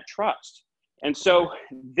earned that trust. And so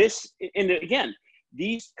again,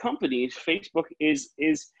 these companies, Facebook is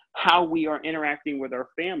how we are interacting with our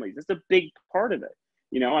families. It's a big part of it.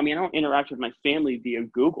 I don't interact with my family via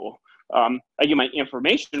Google. I get my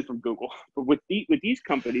information from Google, but with these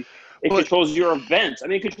companies, it controls your events.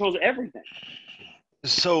 It controls everything.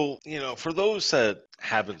 So, for those that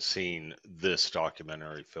haven't seen this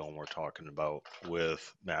documentary film we're talking about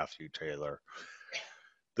with Matthew Taylor,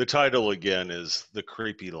 the title again is The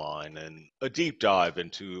Creepy Line, and a deep dive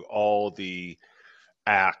into all the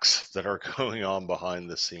acts that are going on behind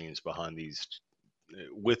the scenes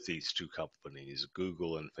with these two companies,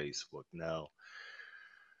 Google and Facebook. Now,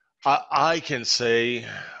 I can say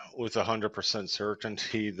with 100%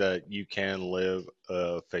 certainty that you can live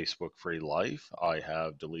a Facebook-free life. I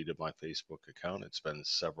have deleted my Facebook account. It's been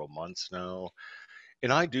several months now.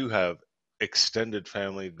 And I do have extended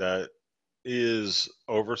family that is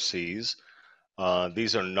overseas.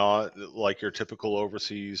 These are not like your typical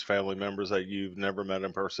overseas family members that you've never met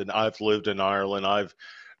in person. I've lived in Ireland. I've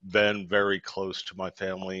been very close to my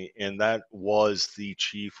family, and that was the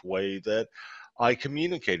chief way that I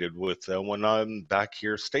communicated with them when I'm back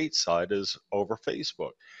here stateside, is over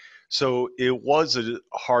Facebook. So it was a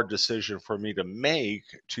hard decision for me to make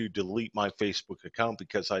to delete my Facebook account,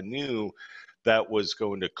 because I knew that was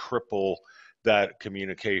going to cripple that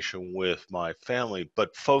communication with my family.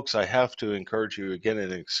 But folks, I have to encourage you again,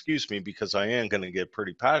 and excuse me because I am going to get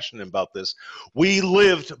pretty passionate about this. We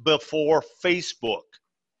lived before Facebook.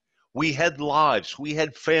 We had lives, we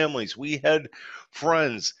had families, we had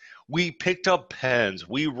friends. We picked up pens,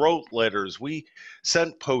 we wrote letters, we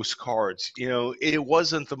sent postcards. It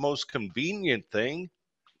wasn't the most convenient thing,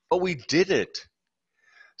 but we did it.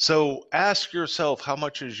 So ask yourself, how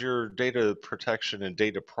much is your data protection and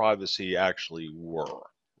data privacy actually worth,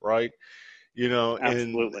 right?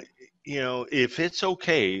 Absolutely. And, if it's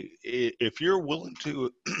okay, if you're willing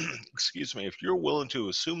to, excuse me, if you're willing to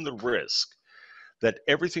assume the risk that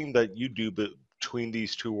everything that you do between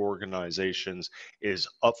these two organizations is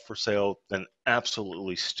up for sale, then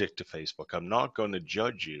absolutely stick to Facebook. I'm not going to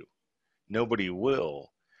judge you. Nobody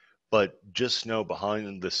will. But just know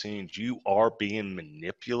behind the scenes, you are being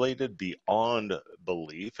manipulated beyond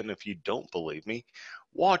belief. And if you don't believe me,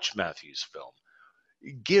 watch Matthew's film.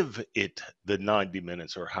 Give it the 90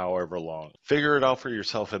 minutes or however long. Figure it out for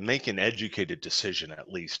yourself and make an educated decision at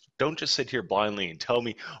least. Don't just sit here blindly and tell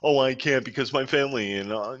me, oh, I can't because my family, and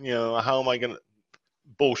how am I going to?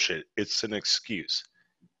 Bullshit. It's an excuse.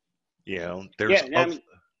 There's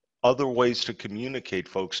other ways to communicate,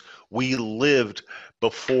 folks. We lived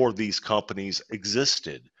before these companies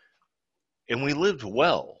existed, and we lived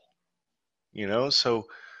well, so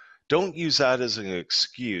don't use that as an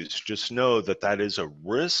excuse. Just know that that is a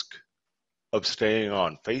risk of staying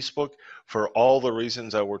on Facebook for all the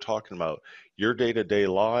reasons that we're talking about. Your day-to-day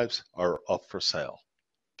lives are up for sale,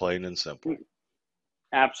 plain and simple.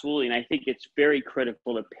 Absolutely. And I think it's very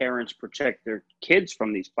critical that parents protect their kids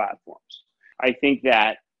from these platforms. I think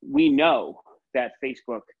that we know that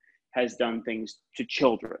Facebook has done things to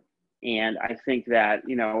children. And I think that,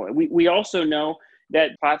 we also know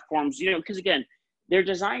that platforms, because again, they're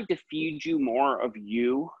designed to feed you more of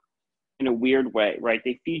you in a weird way, right?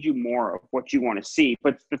 They feed you more of what you want to see,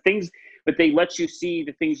 but they let you see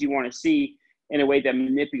the things you want to see in a way that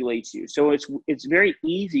manipulates you. So it's very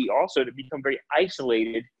easy also to become very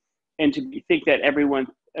isolated and to think that everyone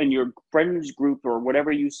in your friends group or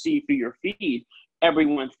whatever you see through your feed,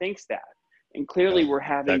 everyone thinks that. And clearly we're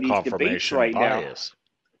having these debates right bias.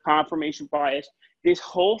 Now. Confirmation bias. This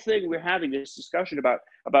whole thing, we're having this discussion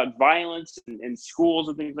about violence and schools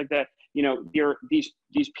and things like that.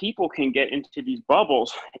 These people can get into these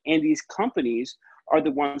bubbles, and these companies are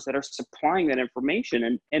the ones that are supplying that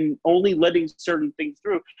information and only letting certain things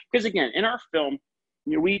through. Because again, in our film,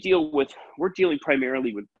 we're dealing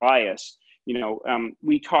primarily with bias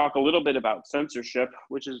We talk a little bit about censorship,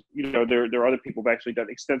 which is, there are other people who've actually done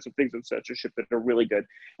extensive things on censorship that are really good.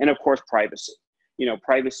 And of course, privacy.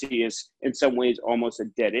 Privacy is in some ways almost a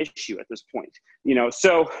dead issue at this point.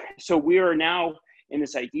 So we are now in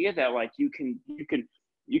this idea that like you can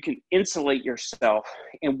insulate yourself,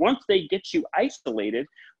 and once they get you isolated,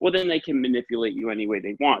 well, then they can manipulate you any way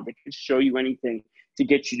they want. They can show you anything to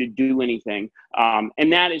get you to do anything.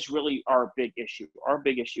 And that is really our big issue. Our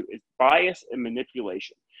big issue is bias and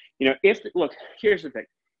manipulation. Look, here's the thing.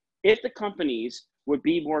 If the companies would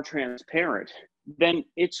be more transparent, then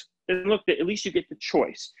look, at least you get the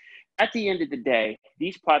choice. At the end of the day,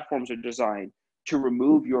 these platforms are designed to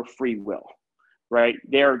remove your free will, right?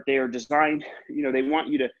 They're designed, they want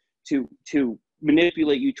you to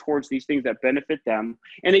manipulate you towards these things that benefit them.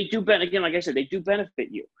 And they do, again, like I said, they do benefit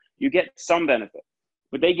you. You get some benefit,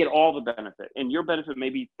 but they get all the benefit. And your benefit may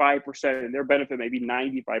be 5%, and their benefit may be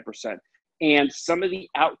 95%. And some of the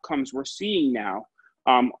outcomes we're seeing now,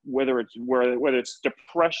 whether it's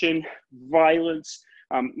depression, violence,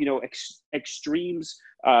 extremes,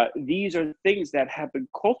 these are things that have been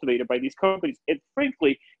cultivated by these companies. And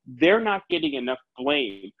frankly, they're not getting enough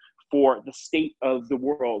blame for the state of the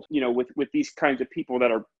world, with these kinds of people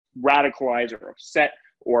that are radicalized or upset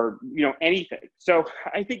or, anything. So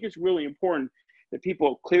I think it's really important that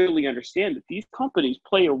people clearly understand that these companies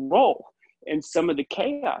play a role in some of the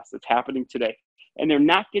chaos that's happening today, and they're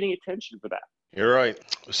not getting attention for that. You're right.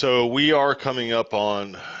 So we are coming up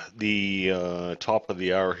on the top of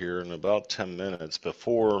the hour here in about 10 minutes.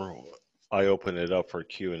 Before I open it up for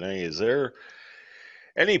Q&A, is there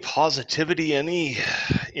any positivity, any,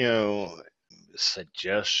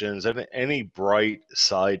 suggestions, any bright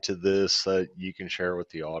side to this that you can share with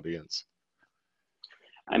the audience?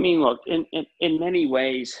 I mean, look, in many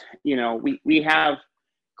ways, we have,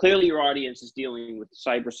 clearly your audience is dealing with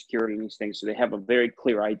cybersecurity and these things, so they have a very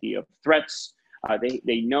clear idea of threats.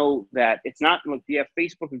 They know that it's not, look,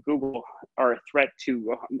 Facebook and Google are a threat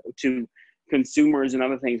to consumers and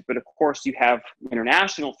other things, but of course you have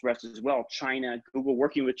international threats as well. China, Google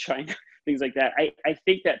working with China, things like that. I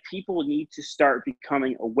think that people need to start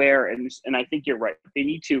becoming aware, and I think you're right. They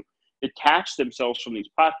need to detach themselves from these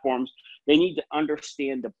platforms. They need to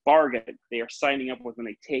understand the bargain they are signing up with when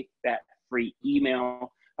they take that free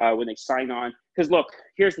email, when they sign on. Because look,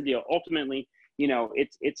 here's the deal. Ultimately,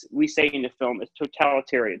 we say in the film, it's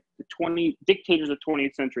totalitarian. The dictators of the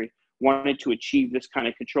 20th century wanted to achieve this kind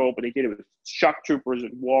of control, but they did it with shock troopers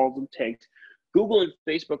and walls and tanks. Google and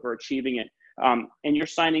Facebook are achieving it, and you're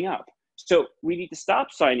signing up. So we need to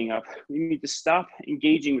stop signing up. We need to stop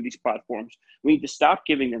engaging with these platforms. We need to stop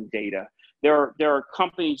giving them data. There are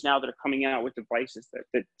companies now that are coming out with devices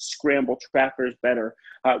that scramble trackers better.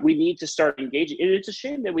 We need to start engaging. And it's a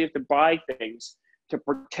shame that we have to buy things to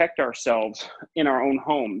protect ourselves in our own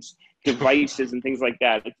homes, devices and things like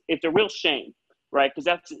that. It's a real shame, right? Because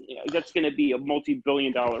that's going to be a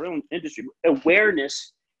multi-billion-dollar industry.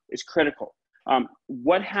 Awareness is critical.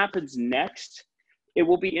 What happens next? It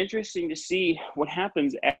will be interesting to see what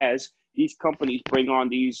happens as these companies bring on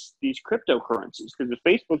these cryptocurrencies, because if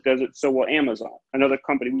Facebook does it, so will Amazon, another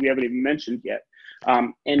company we haven't even mentioned yet.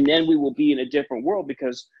 And then we will be in a different world,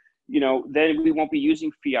 because then we won't be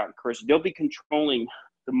using fiat currency. They'll be controlling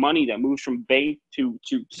the money that moves from bank to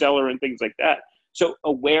seller and things like that. So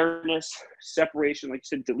awareness, separation, like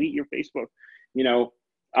you said, delete your Facebook,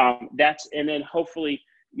 and then hopefully,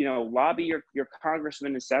 lobby your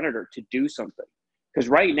congressman and senator to do something. Because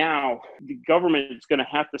right now, the government is going to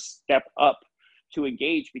have to step up to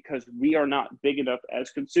engage, because we are not big enough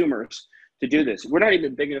as consumers to do this. We're not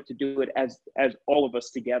even big enough to do it as all of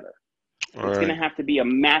us together. It's going to have to be a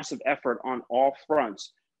massive effort on all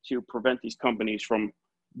fronts to prevent these companies from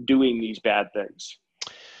doing these bad things.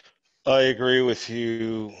 I agree with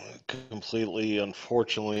you completely.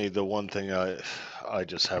 Unfortunately, the one thing I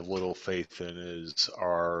just have little faith in is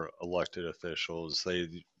our elected officials.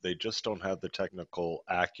 They just don't have the technical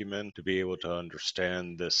acumen to be able to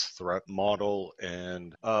understand this threat model.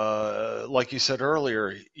 And like you said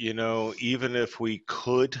earlier, even if we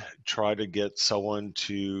could try to get someone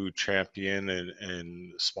to champion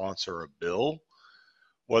and sponsor a bill,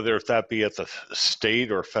 whether if that be at the state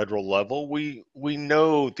or federal level, we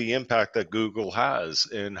know the impact that Google has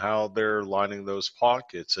and how they're lining those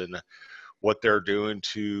pockets and what they're doing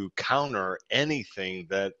to counter anything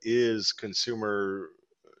that is consumer,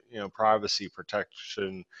 privacy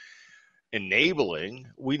protection enabling.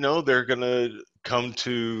 We know they're going to come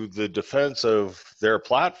to the defense of their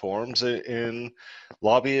platforms and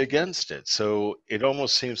lobby against it. So it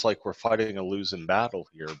almost seems like we're fighting a losing battle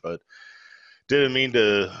here, but Didn't mean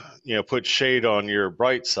to, put shade on your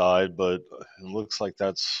bright side, but it looks like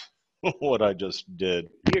that's what I just did.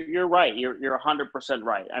 You're right. You're 100%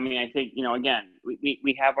 right. I mean, I think, again,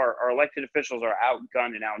 we have our elected officials are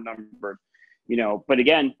outgunned and outnumbered, but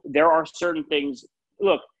again, there are certain things.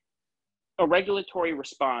 Look, a regulatory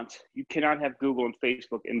response, you cannot have Google and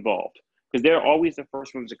Facebook involved because they're always the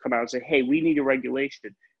first ones to come out and say, hey, we need a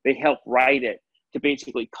regulation. They help write it to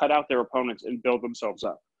basically cut out their opponents and build themselves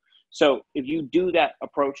up. So if you do that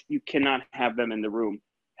approach, you cannot have them in the room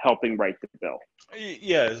helping write the bill.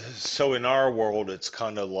 Yeah, so in our world, it's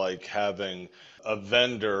kind of like having a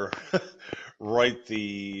vendor write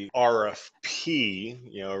the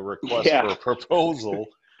RFP, request for a proposal,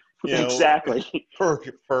 exactly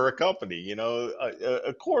for a company.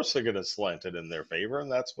 Of course they're going to slant it in their favor, and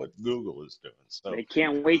that's what Google is doing. So they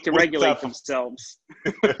can't wait to regulate themselves.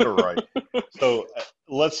 Right. So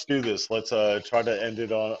let's do this. Let's try to end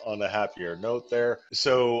it on a happier note there.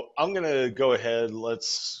 So I'm going to go ahead.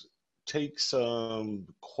 Let's take some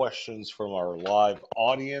questions from our live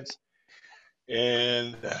audience.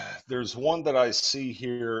 And there's one that I see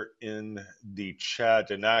here in the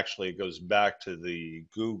chat, and actually it goes back to the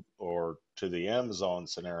Google or to the Amazon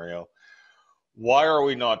scenario. Why are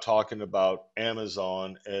we not talking about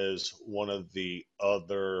Amazon as one of the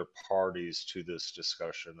other parties to this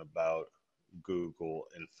discussion about Google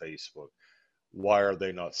and Facebook? Why are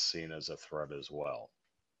they not seen as a threat as well?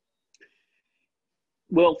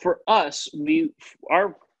 Well, for us,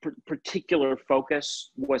 our particular focus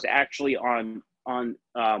was actually on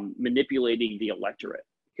manipulating the electorate.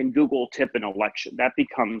 Can Google tip an election?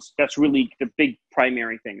 That's really the big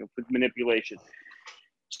primary thing with manipulation.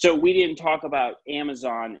 So we didn't talk about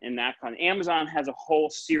Amazon and that kind. Amazon has a whole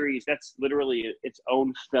series that's literally its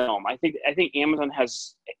own film. I think Amazon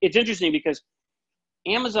has. It's interesting because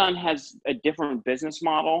Amazon has a different business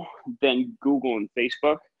model than Google and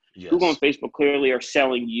Facebook. Yes. Google and Facebook clearly are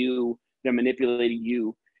selling you, they're manipulating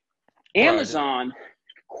you. Amazon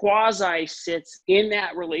quasi sits in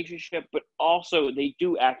that relationship, but also they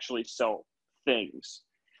do actually sell things.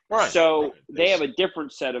 Right. So they have a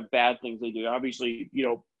different set of bad things they do. Obviously,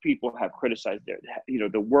 people have criticized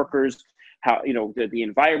the workers, how, the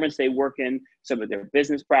environments they work in, some of their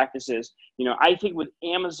business practices. I think with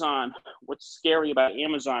Amazon, what's scary about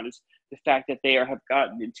Amazon is the fact that they have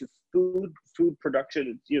gotten into food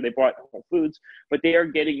production. They bought Whole Foods, but they are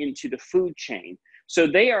getting into the food chain. So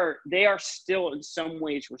they are still in some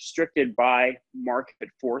ways restricted by market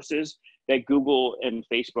forces that Google and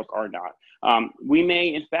Facebook are not. We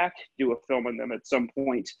may, in fact, do a film on them at some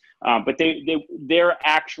point, but their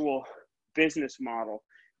actual business model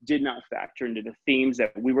did not factor into the themes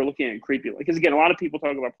that we were looking at creepy. Because again, a lot of people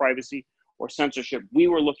talk about privacy or censorship. We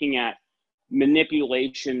were looking at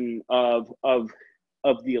manipulation of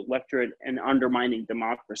the electorate and undermining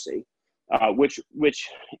democracy, which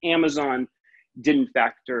Amazon didn't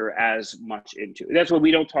factor as much into. That's why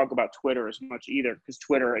we don't talk about Twitter as much either, because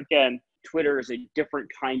Twitter is a different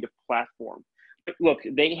kind of platform. But look,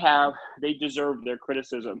 they deserve their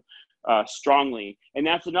criticism strongly, and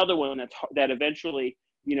that's another one that eventually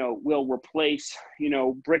will replace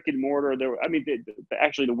brick and mortar.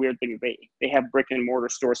 Actually, the weird thing is they have brick and mortar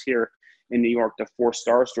stores here in New York, the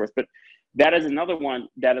 4-star stores, but that is another one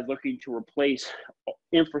that is looking to replace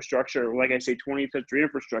infrastructure, like I say, 20th century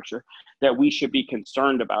infrastructure that we should be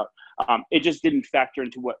concerned about. It just didn't factor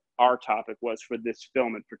into what our topic was for this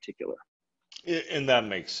film in particular. And that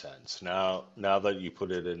makes sense. Now that you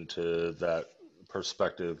put it into that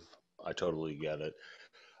perspective, I totally get it.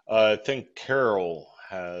 I think Carol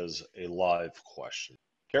has a live question.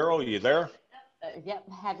 Carol, you there? Yep,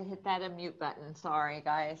 had to hit that unmute button. Sorry,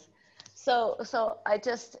 guys. So I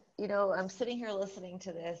just, I'm sitting here listening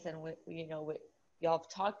to this, and y'all have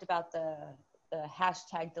talked about the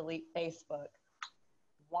hashtag delete Facebook.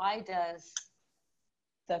 Why does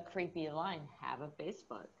the creepy line have a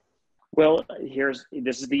Facebook? Well,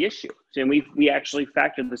 this is the issue. And we actually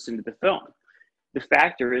factored this into the film. The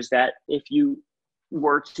factor is that if you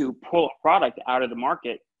were to pull a product out of the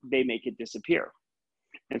market, they make it disappear.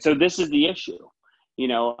 And so this is the issue.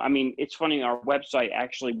 It's funny, our website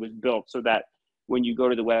actually was built so that when you go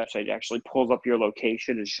to the website, it actually pulls up your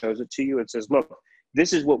location and shows it to you. It says, look,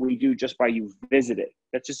 this is what we do just by you visit it.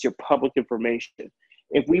 That's just your public information.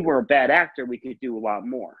 If we were a bad actor, we could do a lot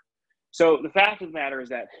more. So the fact of the matter is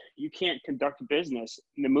that you can't conduct business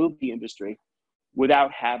in the movie industry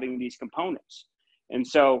without having these components. And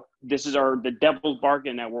so this is the devil's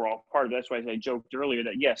bargain that we're all part of. That's why I joked earlier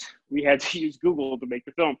that, yes, we had to use Google to make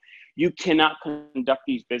the film. You cannot conduct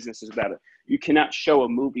these businesses without it. You cannot show a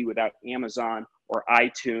movie without Amazon or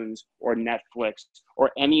iTunes or Netflix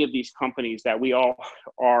or any of these companies that we all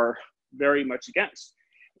are very much against.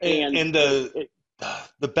 And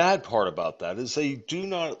the bad part about that is they do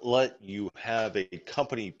not let you have a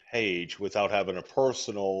company page without having a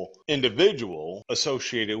personal individual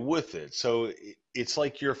associated with it. So it's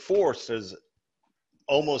like you're forced as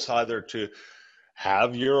almost either to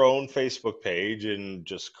have your own Facebook page and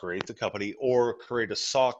just create the company, or create a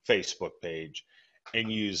SOC Facebook page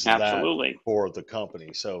and use that absolutely. for the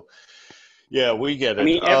company. So yeah, we get it. I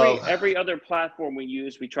mean, every other platform we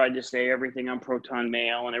use, we tried to say everything on Proton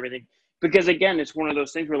Mail and everything, because again, it's one of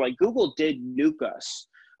those things where like Google did nuke us.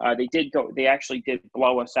 They actually did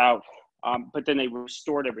blow us out, but then they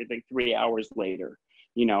restored everything 3 hours later.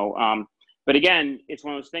 But again, it's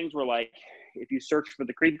one of those things where like if you search for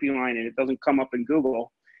the Creepy Line and it doesn't come up in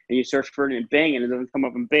Google, and you search for it in Bing and it doesn't come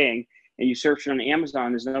up in Bing, and you search it on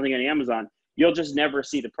Amazon, there's nothing on Amazon, you'll just never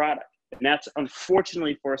see the product. And that's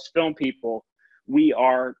unfortunately for us film people, we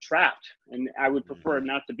are trapped. And I would prefer it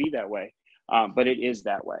not to be that way, but it is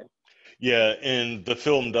that way. Yeah, and the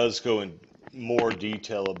film does go in more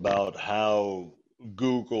detail about how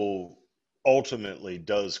Google ultimately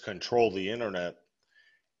does control the internet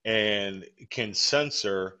and can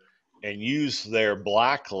censor and use their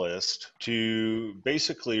blacklist to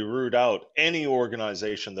basically root out any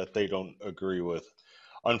organization that they don't agree with.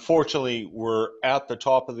 Unfortunately, we're at the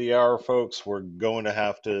top of the hour, folks. We're going to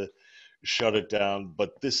have to shut it down,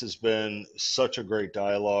 but this has been such a great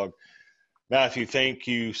dialogue. Matthew, thank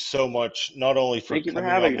you so much, not only for coming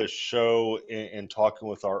on the show and talking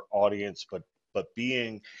with our audience, but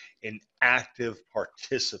being an active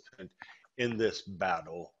participant in this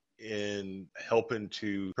battle, in helping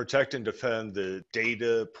to protect and defend the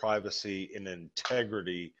data, privacy, and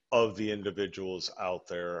integrity of the individuals out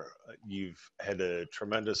there. You've had a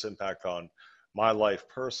tremendous impact on my life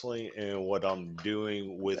personally and what I'm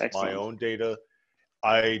doing with my own data.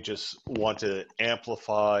 I just want to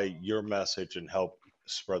amplify your message and help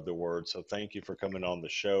spread the word. So thank you for coming on the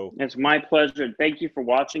show. It's my pleasure. Thank you for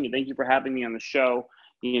watching, and thank you for having me on the show.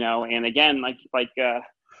 And again, like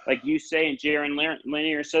you say, and Jaron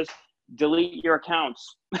Lanier says, delete your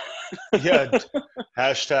accounts. Yeah.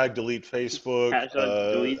 Hashtag delete Facebook.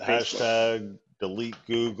 Hashtag delete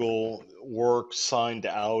Google. Work signed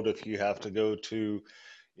out if you have to go to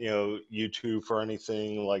YouTube for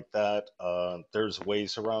anything like that. There's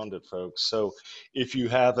ways around it, folks. So if you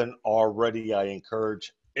haven't already, I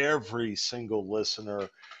encourage every single listener,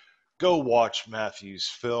 go watch Matthew's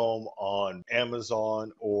film on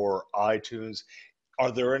Amazon or iTunes.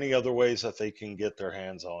 Are there any other ways that they can get their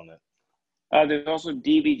hands on it? There's also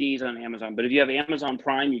DVDs on Amazon, but if you have Amazon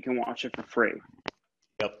Prime, you can watch it for free.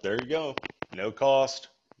 Yep, there you go. No cost,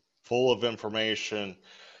 full of information.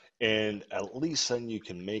 And at least then you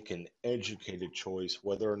can make an educated choice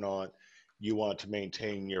whether or not you want to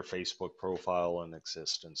maintain your Facebook profile in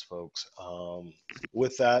existence, folks.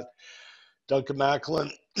 With that, Duncan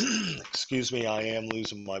Macklin, excuse me, I am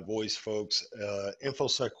losing my voice, folks.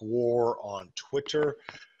 InfoSec War on Twitter.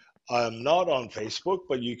 I'm not on Facebook,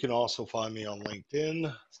 but you can also find me on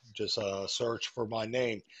LinkedIn. Just search for my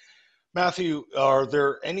name. Matthew, are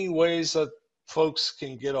there any ways that folks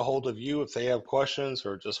can get a hold of you if they have questions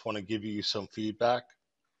or just want to give you some feedback?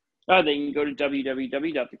 They can go to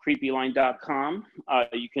www.thecreepyline.com.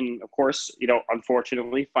 You can, of course,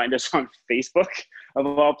 unfortunately, find us on Facebook, of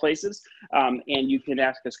all places. And you can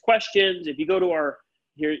ask us questions. If you go to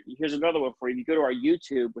here's another one for you. If you go to our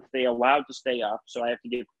YouTube, which they allowed to stay up, so I have to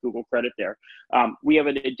give Google credit there. We have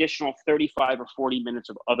an additional 35 or 40 minutes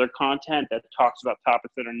of other content that talks about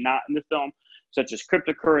topics that are not in the film, such as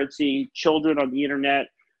cryptocurrency, children on the internet,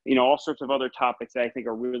 all sorts of other topics that I think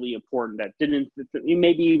are really important that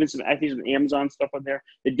maybe even some Amazon stuff on there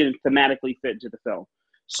that didn't thematically fit into the film.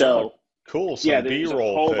 So cool. Yeah, there's a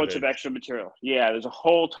whole bunch of extra material. Yeah, there's a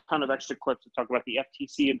whole ton of extra clips to talk about the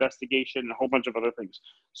FTC investigation and a whole bunch of other things.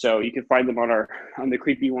 So you can find them on the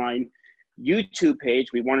Creepy Line YouTube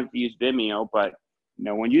page. We wanted to use Vimeo, but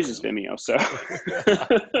no one uses Vimeo. So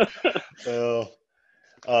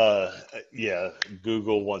yeah,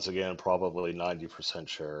 Google, once again, probably 90%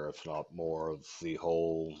 share, if not more, of the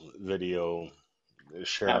whole video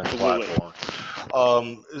sharing platform.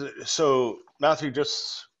 So, Matthew,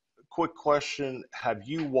 just a quick question. Have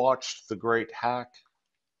you watched The Great Hack?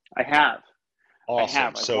 I have.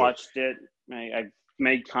 Awesome. I've watched it. I've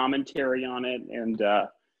made commentary on it. And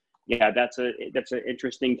that's an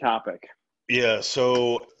interesting topic. Yeah,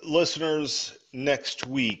 so listeners, next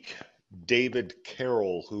week, David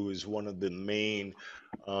Carroll, who is one of the main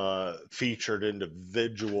featured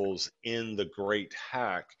individuals in The Great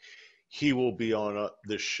Hack, He will be on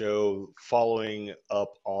the show following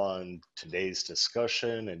up on today's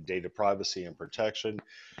discussion and data privacy and protection.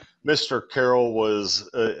 Mr. Carroll was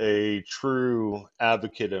a true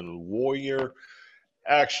advocate and warrior,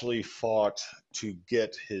 actually fought to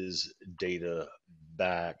get his data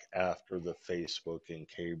back after the Facebook and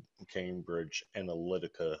Cambridge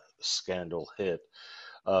Analytica scandal hit.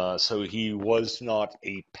 So he was not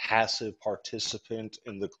a passive participant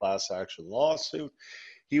in the class action lawsuit.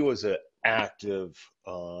 He was an active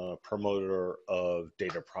promoter of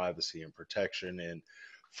data privacy and protection and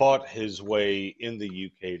fought his way in the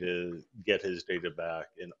UK to get his data back,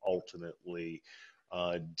 and ultimately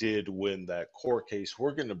did win that court case.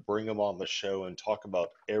 We're going to bring him on the show and talk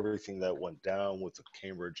about everything that went down with the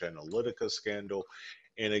Cambridge Analytica scandal,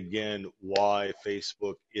 and again, why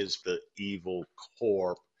Facebook is the evil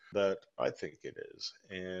corp that I think it is.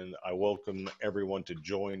 And I welcome everyone to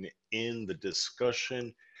join in the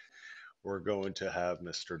discussion. We're going to have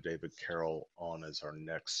Mr. David Carroll on as our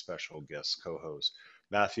next special guest co-host.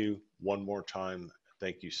 Matthew, one more time,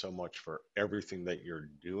 thank you so much for everything that you're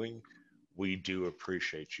doing. We do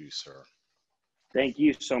appreciate you, sir. Thank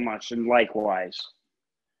you so much, and likewise.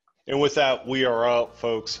 And with that, we are out,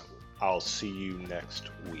 folks. I'll see you next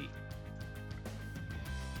week.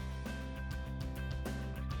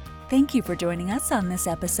 Thank you for joining us on this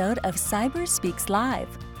episode of Cyber Speaks Live.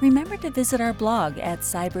 Remember to visit our blog at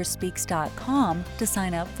cyberspeaks.com to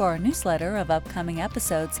sign up for our newsletter of upcoming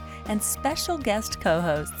episodes and special guest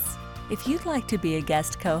co-hosts. If you'd like to be a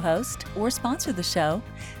guest co-host or sponsor the show,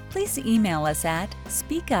 please email us at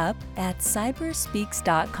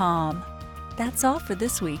speakup@cyberspeaks.com. That's all for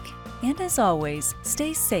this week. And as always,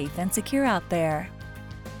 stay safe and secure out there.